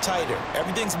windows are tighter.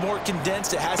 Everything's more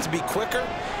condensed. It has to be quicker,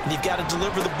 and you've got to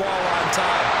deliver the ball on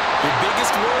time. Your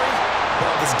biggest worry?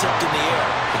 Ball gets tipped in the air.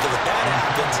 Because if that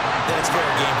happens, then it's fair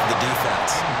game for the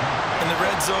defense. In the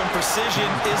red zone, precision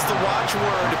is the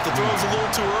watchword. If the throw's a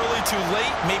little too early, too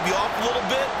late, maybe off a little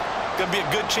bit, going to be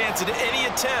a good chance that any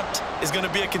attempt is going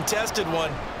to be a contested one,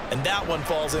 and that one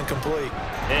falls incomplete.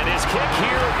 And his kick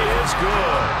here is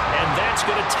good. And that's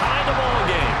going to tie the ball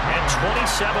game at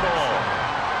 27 all.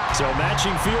 So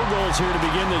matching field goals here to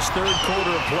begin this 3rd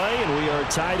quarter of play, and we are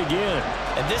tied again.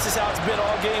 And this is how it's been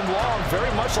all game long,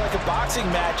 very much like a boxing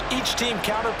match. Each team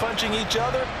counter-punching each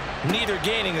other, neither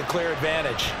gaining a clear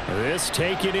advantage. This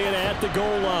taken in at the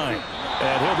goal line.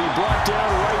 And he'll be brought down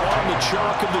right on the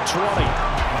chalk of the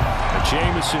 20.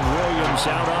 Jamison Williams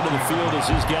out onto the field as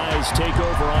his guys take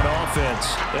over on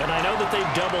offense. And I know that they've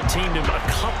double-teamed him a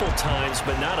couple times,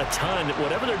 but not a ton.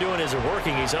 Whatever they're doing isn't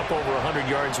working. He's up over 100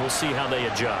 yards. We'll see how they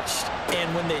adjust.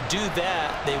 And when they do that,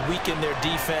 they weaken their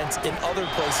defense in other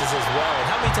places as well. And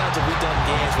how many times have we done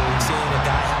games where we've seen a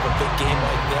guy have a big game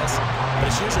like this?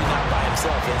 But it's usually not by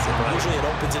himself, is it? Usually it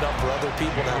opens it up for other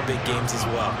people to have big games as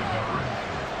well.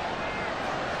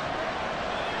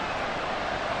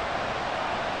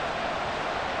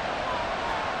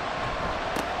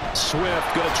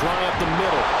 Swift going to try up the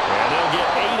middle. And they'll get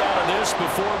 8 out of this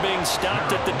before being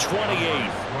stopped at the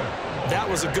 28. That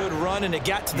was a good run, and it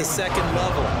got to the second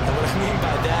level. And what I mean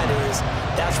by that is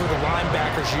that's where the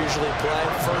linebackers usually play.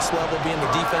 First level being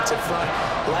the defensive front,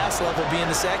 last level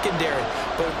being the secondary.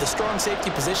 But the strong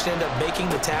safety position ended up making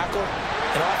the tackle,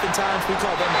 and oftentimes we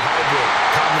call them a hybrid.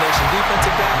 Combination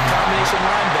defensive back, combination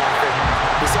linebacker.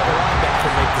 We saw the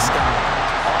linebacker make the stop.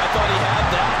 Oh, I thought he had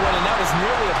that one, and that was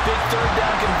nearly a big third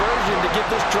down conversion to give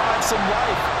this drive some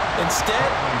life. Instead,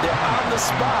 they're on the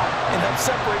spot and help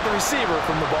separate the receiver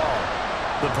from the ball.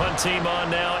 The punt team on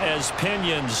now as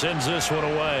Pinion sends this one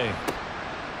away.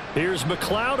 Here's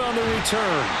McLeod on the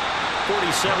return.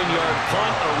 47-yard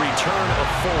punt, a return of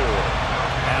 4.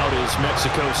 Out is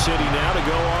Mexico City now to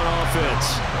go on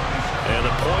offense. And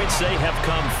the points, they have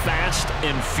come fast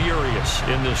and furious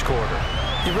in this quarter.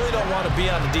 You really don't want to be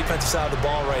on the defensive side of the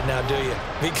ball right now, do you?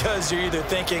 Because you're either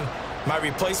thinking, my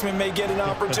replacement may get an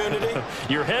opportunity.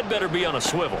 Your head better be on a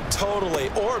swivel.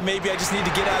 Totally. Or maybe I just need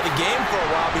to get out of the game for a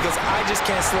while because I just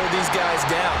can't slow these guys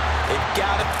down. They've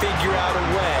got to figure out a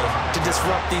way to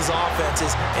disrupt these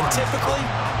offenses. And typically,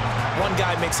 one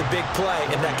guy makes a big play,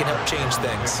 and that can help change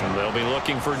things. And they'll be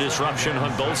looking for disruption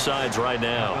on both sides right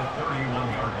now.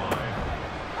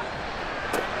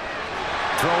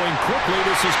 Throwing quickly,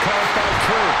 this is caught by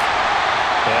Kirk.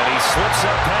 And he slips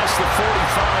up past the 45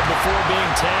 before being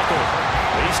tackled.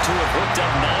 These two have hooked up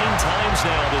 9 times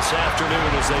now this afternoon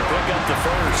as they pick up the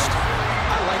first.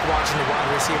 I like watching the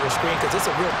wide receiver screen because it's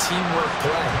a real teamwork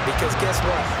play. Because guess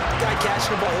what? The guy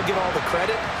catching the ball, he'll get all the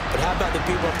credit. But how about the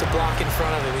people up to block in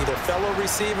front of him, either fellow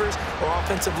receivers or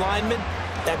offensive linemen?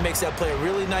 That makes that play a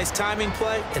really nice timing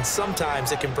play, and sometimes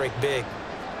it can break big.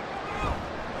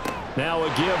 Now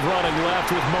a give running left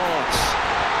with Moss.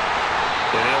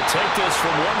 And he'll take this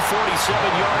from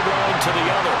 147-yard line to the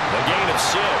other. A gain of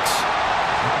 6.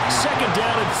 Second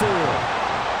down and 4.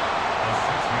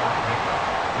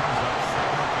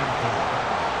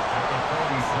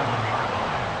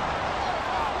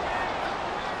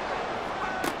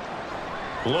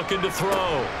 Looking to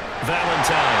throw.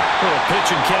 Valentine. Oh,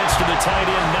 pitch and catch to the tight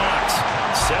end, Knox.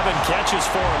 7 catches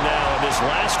for him now, and this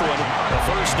last one, a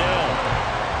first down.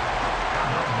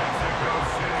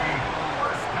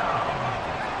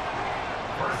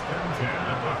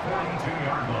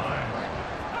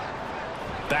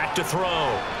 Back to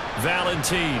throw.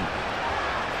 Valentine.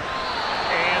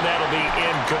 And that'll be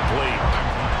incomplete.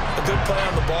 A good play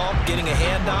on the ball, getting a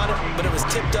hand on it, but it was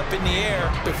tipped up in the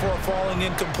air before falling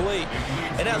incomplete.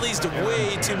 And that leads to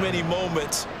way too many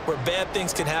moments where bad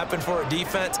things can happen for a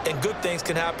defense and good things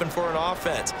can happen for an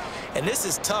offense. And this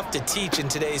is tough to teach in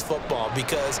today's football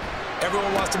because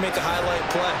everyone wants to make a highlight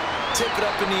play. Tip it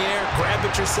up in the air, grab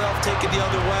it yourself, take it the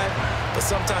other way. But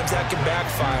sometimes that can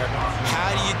backfire.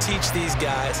 How do you teach these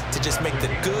guys to just make the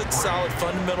good, solid,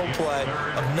 fundamental play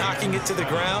of knocking it to the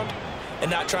ground and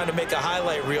not trying to make a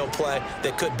highlight reel play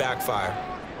that could backfire?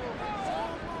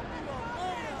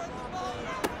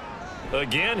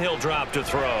 Again, he'll drop to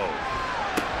throw.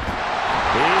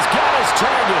 He's got his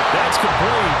target. That's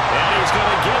complete. And he's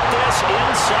going to get this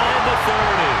inside the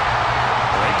 30.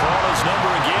 They call his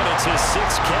number again. It's his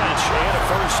 6th catch and a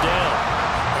first down.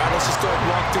 All right, let's just go and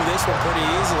walk through this one pretty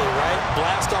easily, right?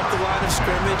 Blast off the line of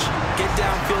scrimmage, get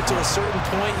downfield to a certain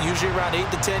point, usually around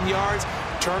 8 to 10 yards,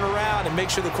 turn around and make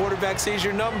sure the quarterback sees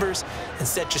your numbers and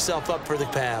set yourself up for the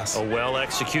pass. A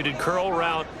well-executed curl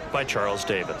route by Charles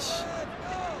Davis.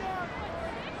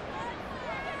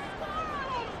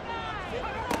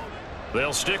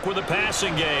 They'll stick with the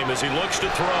passing game as he looks to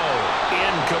throw.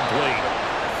 Incomplete.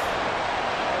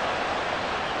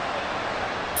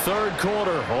 Third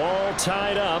quarter, all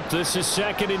tied up. This is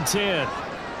 2nd and 10.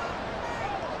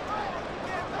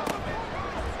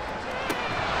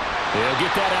 They'll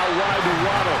get that out wide to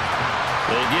Waddle.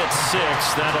 They get 6.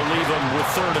 That'll leave them with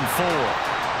 3rd and 4.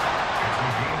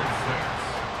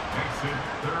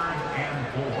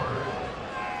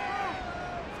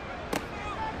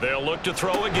 They'll look to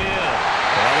throw again.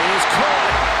 And he is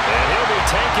caught. And he'll be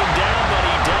taken down, but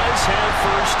he does have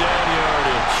first down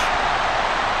yardage.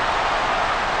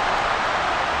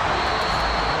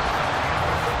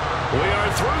 We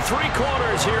are through 3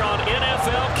 quarters here on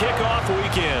NFL Kickoff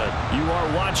Weekend. You are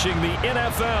watching the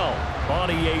NFL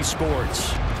on EA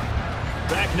Sports.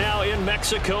 Back now in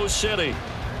Mexico City.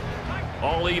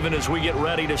 All even as we get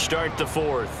ready to start the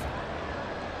 4th.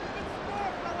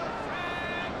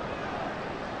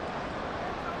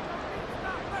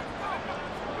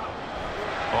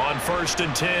 On 1st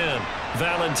and 10,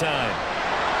 Valentine.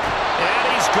 And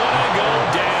he's going to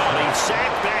go down. He's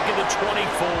sacked back at the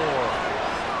 24.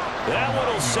 That one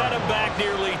will set him back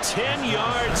nearly 10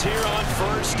 yards here on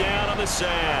first down on the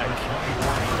sack.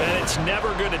 And it's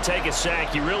never good to take a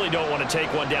sack. You really don't want to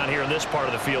take one down here in this part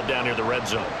of the field down near the red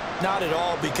zone. Not at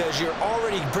all, because you're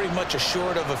already pretty much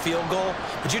assured of a field goal.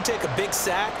 But you take a big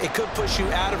sack, it could push you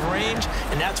out of range,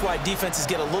 and that's why defenses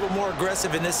get a little more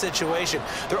aggressive in this situation.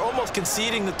 They're almost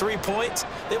conceding the 3 points.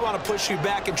 They want to push you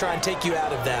back and try and take you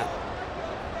out of that.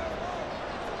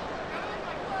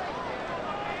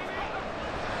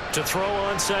 To throw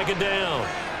on second down,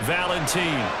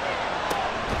 Valentine.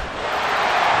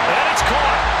 And it's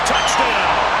caught.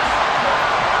 Touchdown.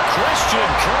 Christian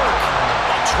Kirk,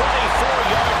 a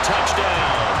 24-yard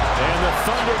touchdown. And the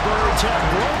Thunderbirds have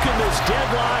broken this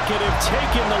deadlock and have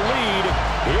taken the lead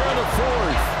here in the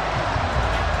fourth.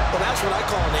 Well, that's what I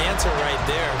call an answer right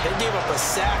there. They gave up a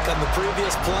sack on the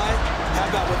previous play. How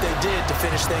about what they did to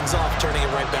finish things off, turning it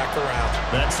right back around?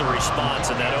 That's the response,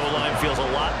 and that O-line feels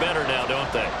a lot better now, don't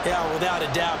they? Yeah, without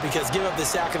a doubt, because give up the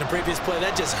sack on the previous play,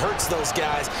 that just hurts those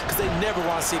guys because they never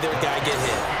want to see their guy get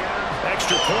hit.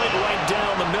 Extra point right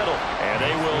down the middle, and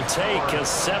they will take a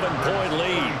 7-point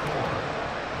lead.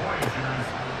 Voyagers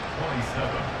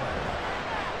 27.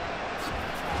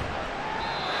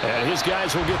 And his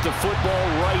guys will get the football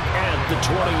right at the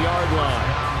 20-yard line.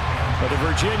 But the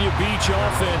Virginia Beach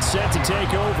offense set to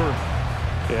take over.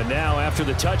 And now, after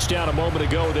the touchdown a moment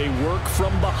ago, they work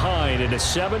from behind in a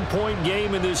 7-point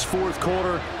game in this fourth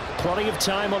quarter. Plenty of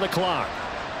time on the clock.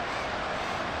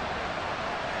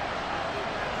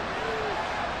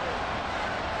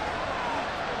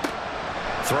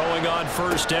 Throwing on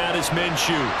first down is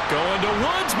Minshew. Going to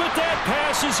Woods, but that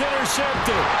pass is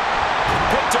intercepted.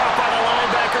 Picked off by the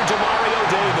linebacker, Demario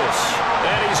Davis.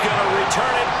 And he's going to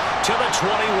return it to the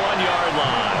 21-yard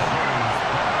line.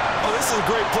 Oh, this is a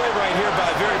great play right here by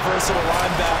a very versatile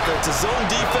linebacker. It's a zone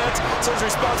defense, so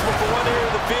he's responsible for one area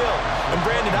of the field. And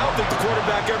Brandon, I don't think the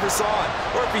quarterback ever saw it.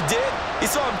 Or if he did, he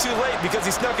saw him too late because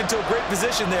he snuck into a great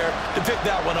position there to pick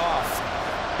that one off.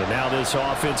 And now this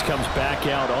offense comes back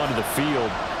out onto the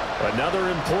field. Another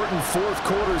important fourth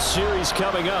quarter series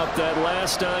coming up. That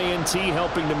last INT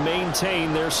helping to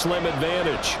maintain their slim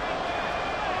advantage.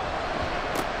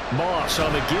 Moss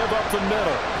on the give up the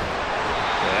middle.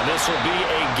 And this will be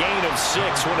a gain of 6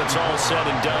 when it's all said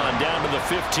and done. Down to the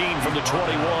 15 from the 21.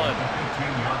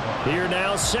 Here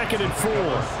now, 2nd and 4.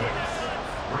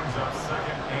 Brings up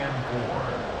 2nd and 4.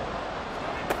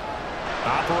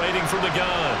 Operating from the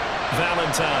gun,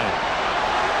 Valentine.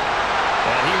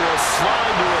 And he will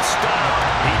slide to a stop.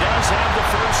 He does have the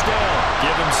first down.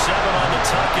 Give him 7 on the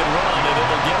tuck and run, and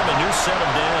it'll give him a new set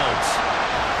of downs.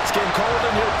 It's getting cold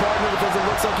in here, partner, because it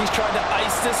looks like he's trying to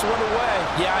ice this one away.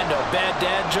 Yeah, I know, bad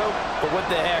dad joke, but what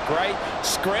the heck, right?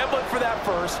 Scrambling for that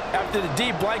first after the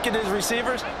D blanketed his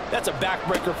receivers, that's a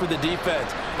backbreaker for the defense.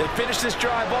 They finished this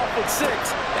drive off with 6.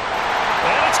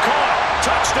 And it's caught.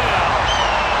 Touchdown.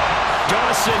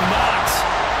 Dawson Knox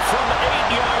from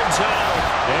 8 yards out.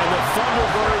 And the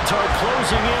Thunderbirds are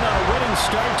closing in on a winning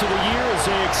start to the year as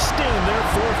they extend their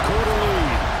fourth quarter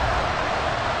lead.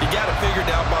 You got to figure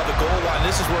down by the goal line.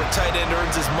 This is where a tight end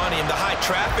earns his money in the high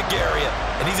traffic area.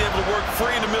 And he's able to work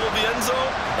free in the middle of the end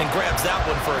zone and grabs that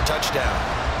one for a touchdown.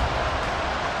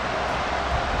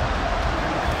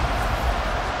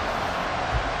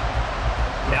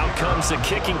 Now comes the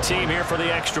kicking team here for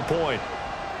the extra point.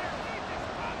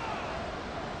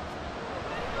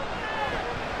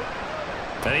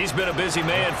 And he's been a busy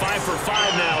man, 5 for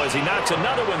 5 now as he knocks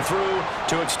another one through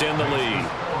to extend the lead.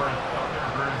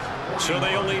 So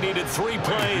they only needed 3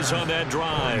 plays on that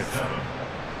drive.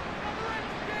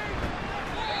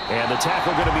 And the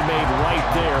tackle going to be made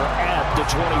right there at the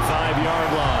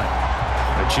 25-yard line.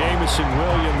 Jamison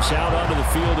Williams out onto the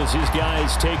field as his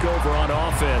guys take over on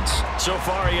offense. So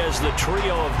far, he has the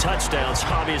trio of touchdowns.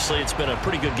 Obviously, it's been a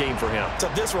pretty good game for him. So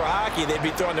if this were hockey, they'd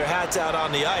be throwing their hats out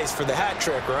on the ice for the hat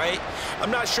trick, right? I'm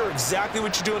not sure exactly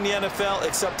what you do in the NFL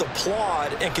except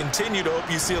applaud and continue to hope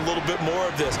you see a little bit more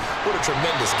of this. What a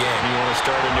tremendous game. You want to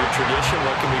start a new tradition?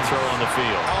 What can we throw on the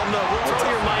field? I don't know. Throw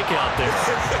your mic out there.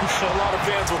 A lot of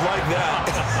fans would like that.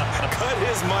 Cut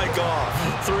his mic off.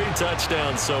 3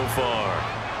 touchdowns so far.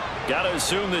 Got to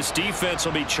assume this defense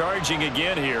will be charging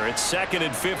again here. It's 2nd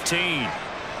and 15.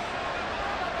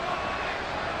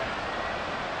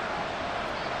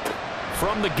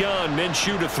 From the gun,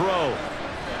 Minshew to throw.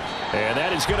 And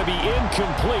that is going to be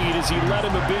incomplete as he let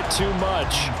him a bit too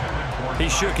much. He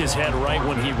shook his head right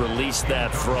when he released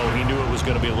that throw. He knew it was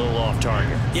going to be a little off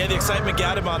target. Yeah, the excitement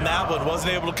got him on that one.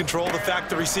 Wasn't able to control the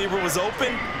fact the receiver was open,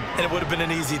 and it would have been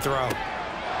an easy throw.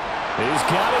 He's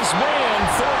got his man,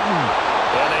 Thornton.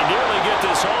 And they nearly get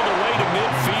this all the way to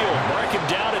midfield. Mark him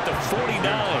down at the 49.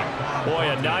 Boy,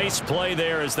 a nice play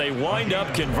there as they wind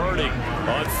up converting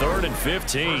on 3rd and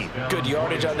 15. Good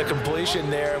yardage on the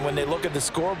completion there. And when they look at the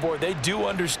scoreboard, they do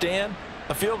understand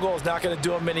a field goal is not going to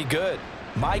do them any good.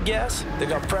 My guess, they're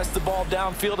going to press the ball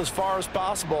downfield as far as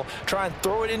possible, try and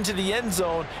throw it into the end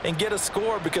zone and get a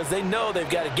score because they know they've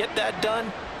got to get that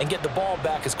done and get the ball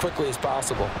back as quickly as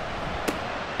possible.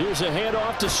 Here's a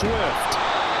handoff to Swift.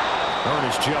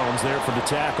 Ernest Jones there for the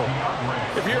tackle.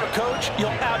 If you're a coach, you'll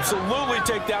absolutely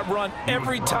take that run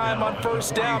every time on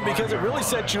 1st down because it really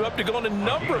sets you up to go in a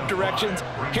number of directions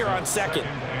here on 2nd.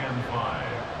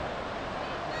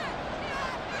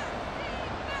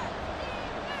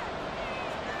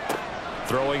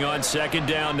 Throwing on 2nd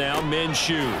down now,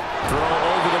 Minshew. Throw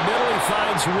over the middle, he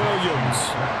finds Williams.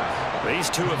 These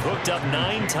two have hooked up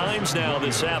 9 times now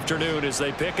this afternoon as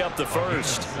they pick up the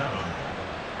first.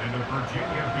 And the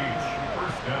Virginia Beach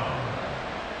first down.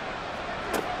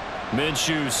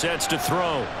 Minshew sets to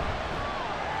throw.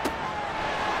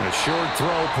 A short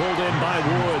throw pulled in by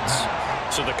Woods.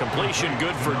 So the completion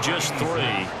good for just 3.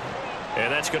 And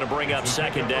that's going to bring up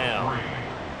 2nd down.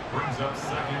 Brings up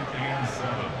 2nd and 7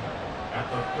 at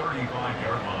the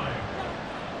 35-yard line.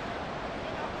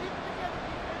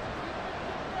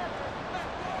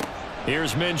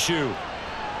 Here's Minshew.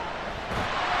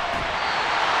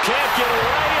 Can't get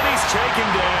away, and he's taken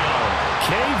down.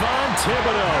 Kayvon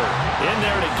Thibodeau in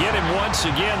there to get him once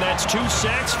again. That's 2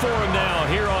 sacks for him now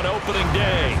here on opening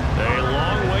day. A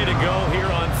long way to go here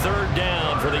on 3rd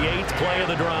down for the 8th play of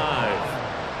the drive.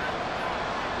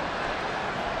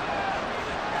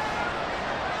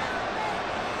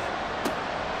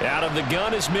 Out of the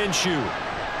gun is Minshew.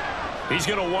 He's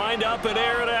going to wind up and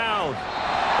air it out.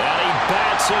 And he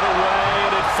bats it away,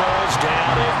 and it falls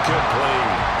down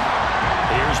incomplete.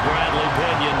 Here's Bradley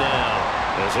Pinion now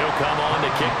as he'll come on to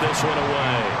kick this one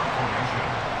away.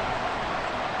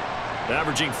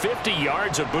 Averaging 50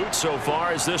 yards a boot so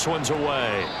far as this one's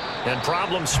away. And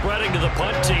problems spreading to the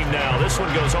punt team now. This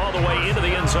one goes all the way into the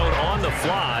end zone on the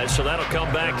fly, so that'll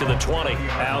come back to the 20.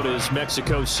 Out is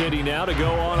Mexico City now to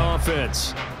go on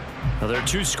offense. Now, there are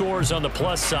 2 scores on the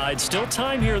plus side. Still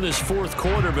time here in this 4th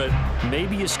quarter, but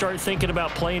maybe you start thinking about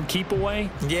playing keep away?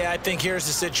 Yeah, I think here's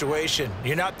the situation.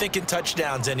 You're not thinking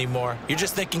touchdowns anymore. You're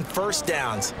just thinking 1st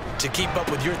downs. To keep up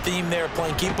with your theme there,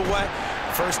 playing keep away,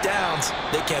 1st downs,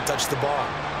 they can't touch the ball.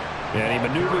 And he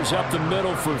maneuvers up the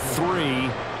middle for 3,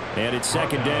 and it's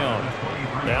 2nd down.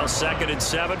 Now 2nd and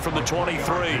 7 from the 23.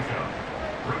 Brings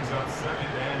up 2nd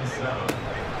and 7.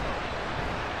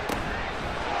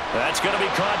 That's going to be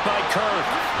caught by Kirk.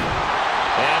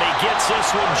 And he gets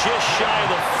this one just shy of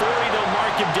the 40. They'll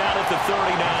mark him down at the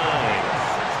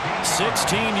 39.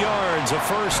 16 yards, a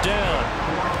 1st down.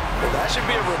 Well, that should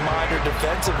be a reminder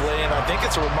defensively, and I think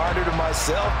it's a reminder to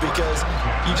myself because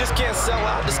you just can't sell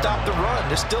out to stop the run.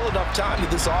 There's still enough time that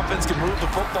this offense can move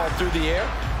the football through the air,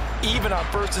 even on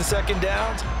 1st and 2nd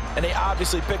downs, and they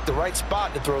obviously picked the right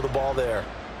spot to throw the ball there.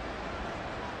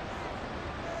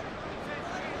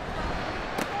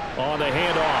 On the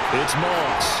handoff, it's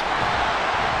Moss.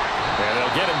 And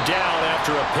they'll get him down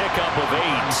after a pickup of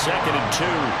 8, 2nd and 2.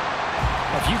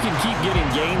 If you can keep getting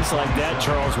gains like that,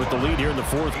 Charles, with the lead here in the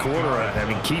 4th quarter, I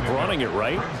mean, keep running it,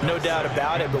 right? No doubt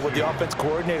about it, but what the offense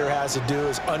coordinator has to do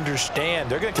is understand.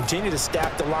 They're going to continue to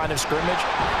stack the line of scrimmage.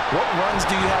 What runs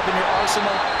do you have in your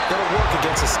arsenal that'll work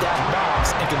against a stacked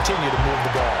box and continue to move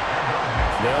the ball?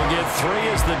 They'll get 3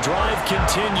 as the drive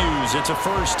continues. It's a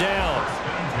 1st down.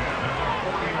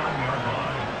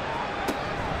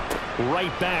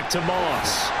 Right back to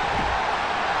Moss.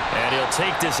 And he'll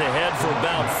take this ahead for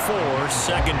about 4.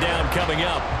 2nd down coming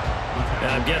up. And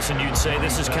I'm guessing you'd say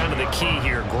this is kind of the key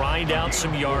here. Grind out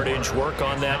some yardage, work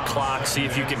on that clock, see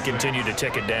if you can continue to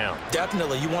tick it down.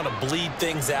 Definitely. You want to bleed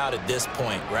things out at this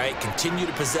point, right? Continue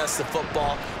to possess the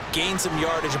football, gain some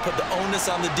yardage, and put the onus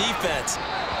on the defense.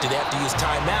 Do they have to use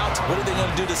timeouts? What are they going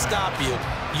to do to stop you?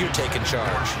 You're taking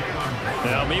charge.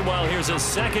 Now, meanwhile, here's a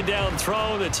 2nd down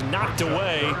throw that's knocked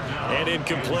away and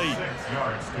incomplete. 6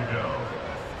 yards to go.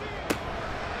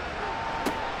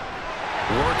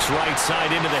 Works right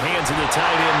side into the hands of the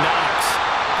tight end, Knox.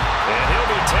 And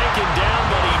he'll be taken down,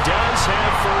 but he does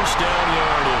have 1st down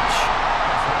yardage.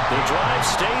 The drive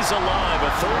stays alive,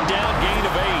 a 3rd down gain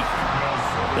of 8.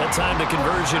 That time the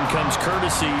conversion comes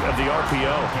courtesy of the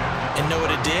RPO. And know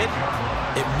what it did?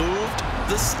 It moved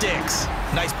the sticks.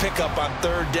 Nice pickup on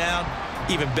 3rd down.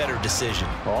 Even better decision.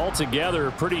 Altogether,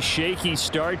 a pretty shaky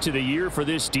start to the year for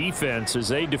this defense as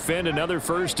they defend another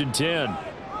 1st and 10.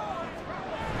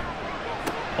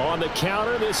 On the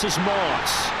counter, this is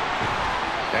Moss.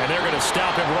 And they're going to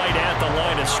stop him right at the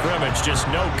line of scrimmage. Just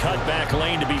no cutback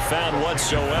lane to be found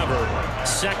whatsoever.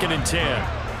 2nd and 10.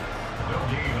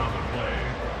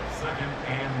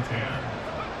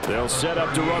 They'll set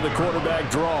up to run the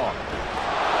quarterback draw.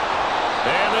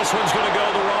 And this one's going to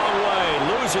go the wrong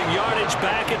way. Losing yardage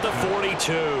back at the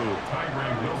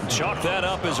 42. Chalk that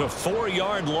up as a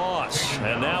 4-yard loss.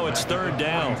 And now it's 3rd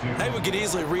down. I think we could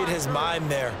easily read his mind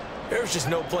there. There was just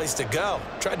no place to go.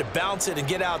 Tried to bounce it and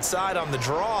get outside on the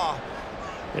draw.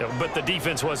 Yeah, but the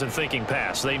defense wasn't thinking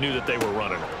pass. They knew that they were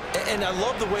running it. And I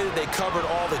love the way that they covered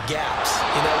all the gaps.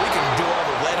 You know, we can do all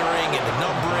the lettering and the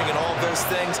numbering and all those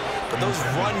things, but those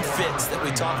run fits that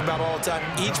we talk about all the time,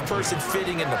 each person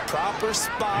fitting in the proper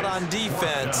spot on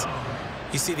defense,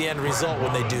 you see the end result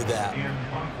when they do that.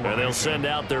 And they'll send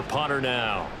out their punter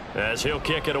now as he'll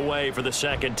kick it away for the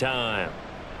 2nd time.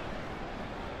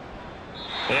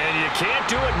 And you can't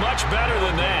do it much better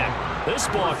than that. This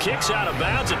ball kicks out of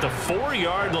bounds at the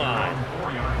 4-yard line.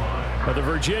 The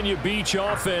Virginia Beach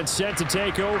offense set to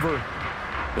take over.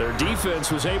 Their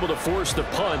defense was able to force the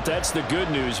punt. That's the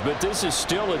good news. But this is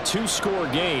still a 2-score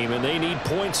game, and they need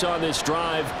points on this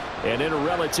drive and in a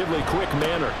relatively quick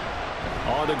manner.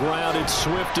 On the ground, it's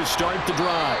Swift to start the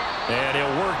drive. And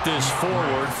he'll work this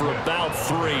forward for about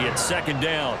 3 at 2nd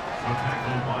down.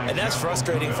 And that's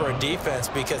frustrating for a defense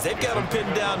because they've got them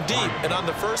pinned down deep. And on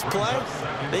the first play,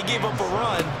 they gave up a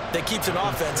run that keeps an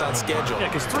offense on schedule. Yeah,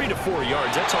 because 3 to 4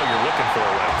 yards, that's all you're looking for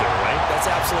right there, right? That's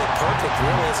absolutely perfect,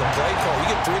 really, as a play call. You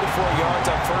get 3 to 4 yards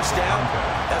on 1st down.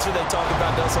 That's what they talk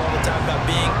about us all the time, about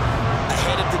being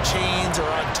ahead of the chains or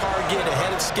on target,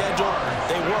 ahead of schedule.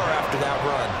 They were after that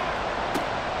run.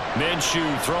 Minshew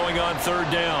throwing on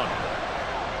 3rd down.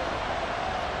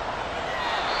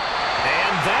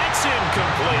 And that's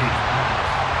incomplete.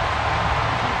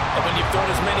 And when you've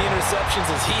thrown as many interceptions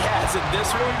as he has in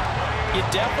this one, you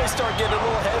definitely start getting a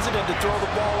little hesitant to throw the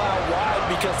ball out wide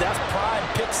because that's prime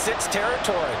pick 6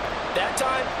 territory. That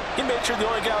time, he made sure the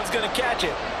only guy who was going to catch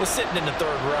it was sitting in the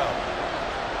 3rd row.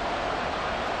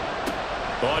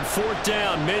 On 4th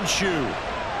down, Minshew.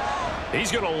 He's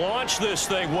going to launch this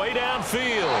thing way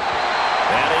downfield.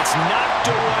 And it's knocked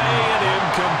away and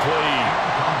incomplete.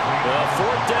 The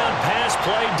 4th down pass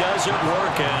play doesn't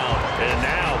work out. And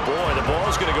now, boy, the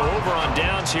ball's going to go over on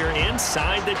downs here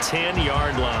inside the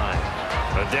 10-yard line.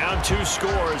 Down 2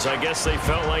 scores. I guess they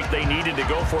felt like they needed to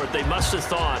go for it. They must have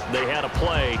thought they had a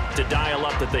play to dial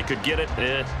up that they could get it.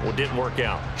 Well, it didn't work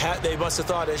out. They must have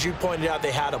thought, as you pointed out,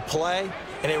 they had a play.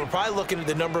 And they were probably looking at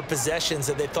the number of possessions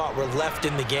that they thought were left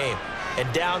in the game. And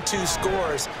down 2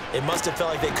 scores, it must have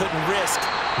felt like they couldn't risk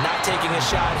not taking a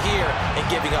shot here and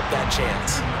giving up that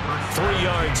chance. 3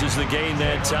 yards is the gain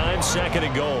that time. 2nd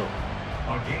and goal.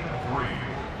 A gain of 3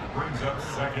 brings up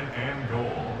 2nd and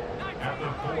goal at the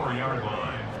 4-yard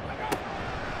line.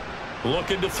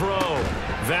 Looking to throw.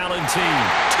 Valentine.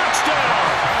 Touchdown!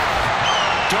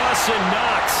 Dawson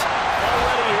Knox.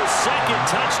 Already his 2nd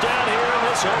touchdown here in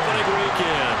this opening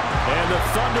weekend. And the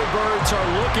Thunderbirds are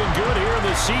looking good here in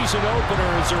the season opener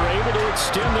as they're able to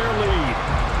extend their lead.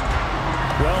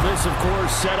 Well, this, of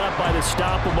course, set up by the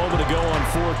stop a moment ago on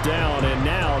 4th down. And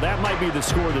now that might be the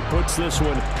score that puts this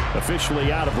one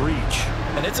officially out of reach.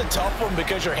 And it's a tough one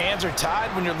because your hands are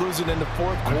tied when you're losing in the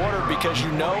 4th quarter because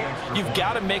you know you've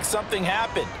got to make something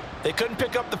happen. They couldn't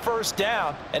pick up the 1st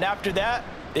down. And after that,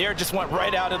 the air just went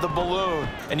right out of the balloon,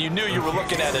 and you knew you were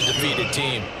looking at a defeated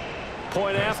team.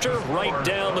 Point after, right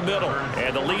down the middle.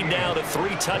 And the lead now to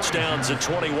 3 touchdowns at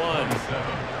 21.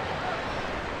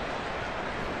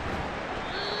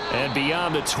 And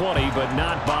beyond the 20, but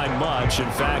not by much. In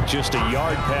fact, just a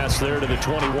yard pass there to the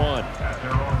 21.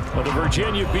 Well, the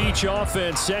Virginia Beach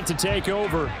offense set to take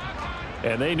over.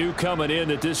 And they knew coming in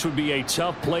that this would be a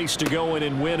tough place to go in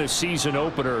and win a season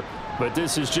opener. But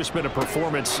this has just been a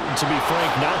performance, to be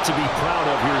frank, not to be proud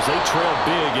of here as they trail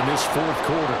big in this 4th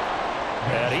quarter.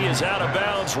 And he is out of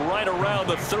bounds right around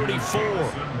the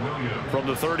 34. From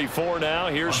the 34 now,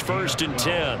 here's 1st and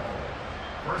 10.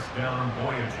 1st down,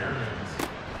 Voyagers.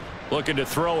 Looking to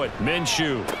throw it,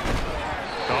 Minshew.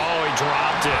 Oh, he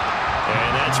dropped it.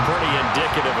 And that's pretty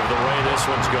indicative of the way this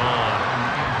one's gone.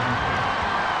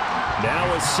 Now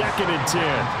a 2nd and 10.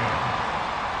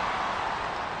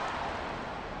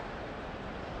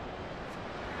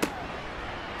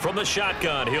 From the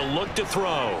shotgun, he'll look to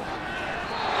throw.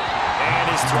 And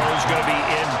his throw's going to be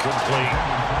incomplete.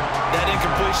 That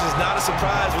incompletion is not a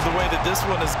surprise with the way that this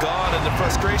one has gone, and the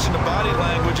frustration of body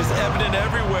language is evident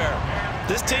everywhere.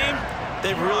 This team,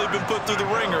 they've really been put through the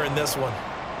ringer in this one.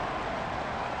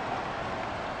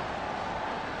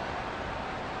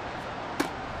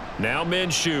 Now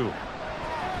Minshew.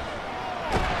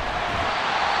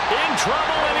 In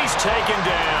trouble, and he's taken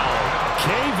down.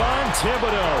 Kayvon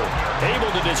Thibodeau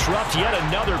able to disrupt yet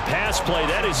another pass play.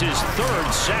 That is his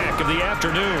 3rd sack of the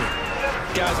afternoon.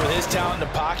 Guys with his talent in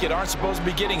the pocket aren't supposed to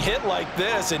be getting hit like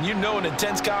this, and you know an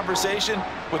intense conversation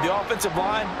with the offensive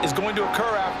line is going to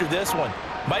occur after this one.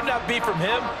 Might not be from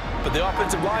him, but the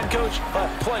offensive line coach will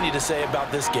have plenty to say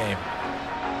about this game.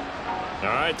 All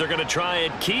right, they're going to try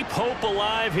and keep hope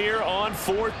alive here on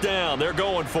 4th down. They're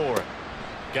going for it.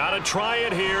 Got to try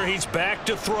it here. He's back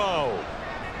to throw.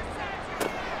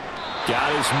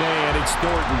 Got his man. It's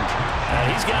Thornton.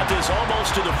 And he's got this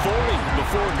almost to the 40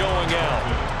 before going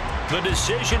out. The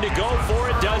decision to go for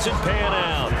it doesn't pan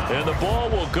out. And the ball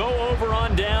will go over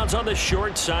on downs on the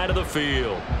short side of the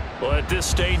field. Well, at this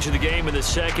stage of the game in the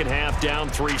second half, down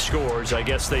 3 scores, I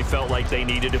guess they felt like they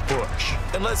needed to push.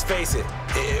 And let's face it,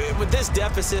 with this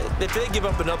deficit, if they give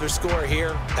up another score here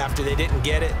after they didn't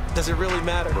get it, does it really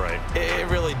matter? Right. It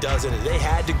really doesn't. They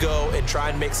had to go and try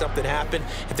and make something happen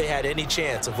if they had any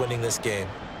chance of winning this game.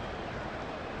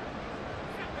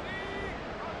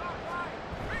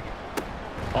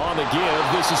 On the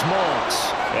give, this is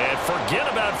Moss. And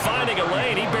forget about finding a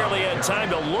lane. He barely had time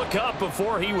to look up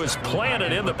before he was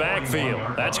planted in the backfield.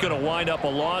 That's going to wind up a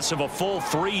loss of a full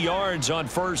 3 yards on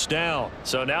 1st down.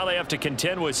 So now they have to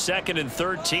contend with 2nd and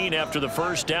 13 after the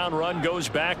 1st down run goes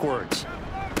backwards.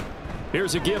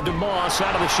 Here's a give to Moss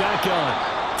out of the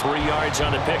shotgun. 3 yards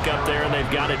on the pickup there, and they've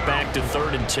got it back to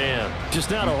 3rd and 10. Just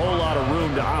not a whole lot of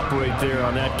room to operate there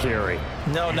on that carry.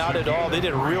 No, not at all. They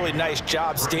did a really nice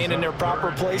job staying in their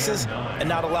proper places and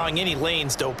not allowing any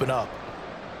lanes to open up.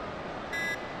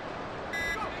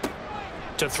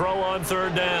 To throw on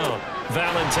 3rd down,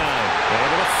 Valentine.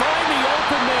 Able to find the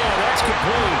open man. That's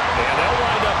complete. And they'll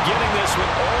wind up getting this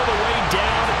one all the way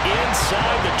down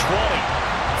inside the 20.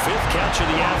 5th catch of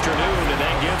the afternoon, and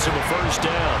that gets him a 1st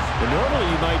down. And normally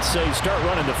you might say start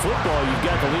running the football. You've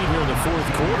got the lead here in the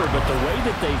 4th quarter, but the way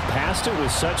that they've passed it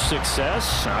with such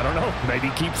success, I don't know,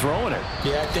 maybe keep throwing it.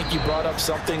 Yeah, I think you brought up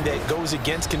something that goes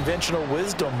against conventional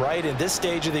wisdom, right? In this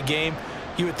stage of the game,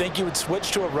 you would think you would switch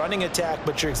to a running attack,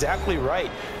 but you're exactly right.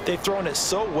 They've thrown it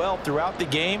so well throughout the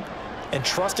game, and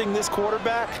trusting this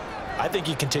quarterback, I think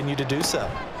you continue to do so.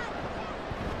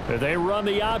 They run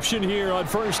the option here on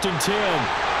 1st and 10.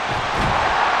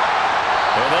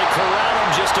 And they corral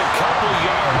him just a couple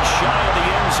yards shy of the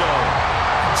end zone.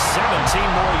 17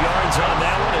 more yards on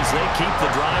that one as they keep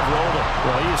the drive rolling.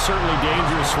 Well, he is certainly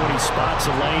dangerous when he spots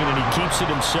a lane, and he keeps it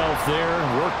himself there.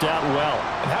 Worked out well.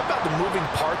 And how about the moving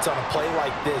parts on a play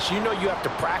like this? You know you have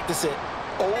to practice it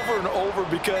over and over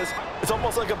because it's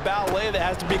almost like a ballet that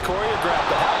has to be choreographed.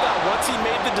 But how about once he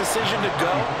made the decision to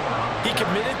go, he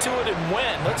committed to it and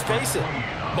went. Let's face it,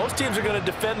 most teams are going to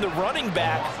defend the running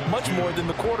back much more than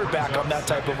the quarterback on that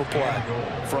type of a play.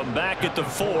 From back at the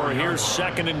 4, here's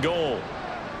 2nd and goal.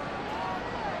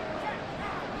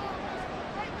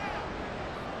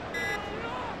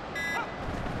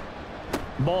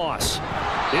 Moss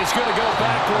is going to go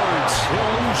backwards. He'll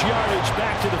lose yardage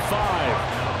back to the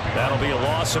 5. That'll be a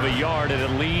loss of a yard, and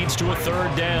it leads to a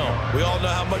 3rd down. We all know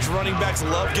how much running backs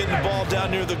love getting the ball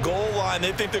down near the goal line.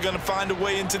 They think they're going to find a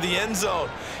way into the end zone.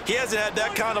 He hasn't had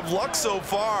that kind of luck so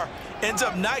far. Ends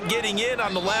up not getting in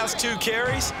on the last 2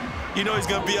 carries. You know he's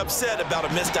going to be upset about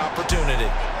a missed opportunity.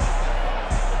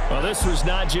 Well, this was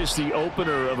not just the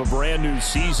opener of a brand new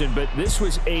season, but this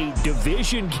was a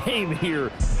division game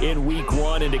here in week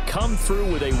 1. And to come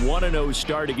through with a 1-0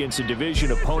 start against a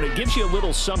division opponent gives you a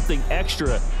little something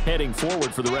extra heading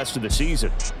forward for the rest of the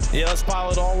season. Yeah, let's pile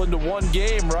it all into one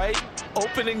game, right?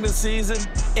 Opening the season,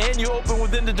 and you open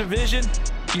within the division.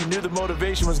 You knew the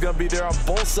motivation was going to be there on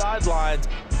both sidelines.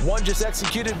 One just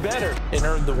executed better and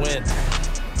earned the win.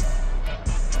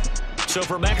 So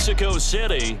for Mexico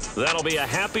City, that'll be a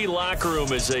happy locker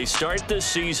room as they start this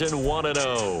season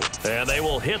 1-0. And they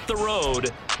will hit the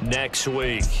road next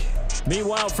week.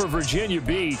 Meanwhile, for Virginia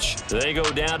Beach, they go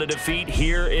down to defeat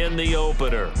here in the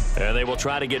opener. And they will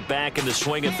try to get back in the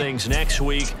swing of things next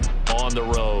week on the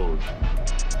road.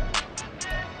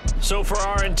 So for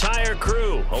our entire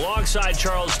crew, alongside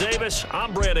Charles Davis,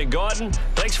 I'm Brandon Gaudin.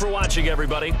 Thanks for watching,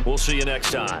 everybody. We'll see you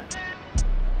next time.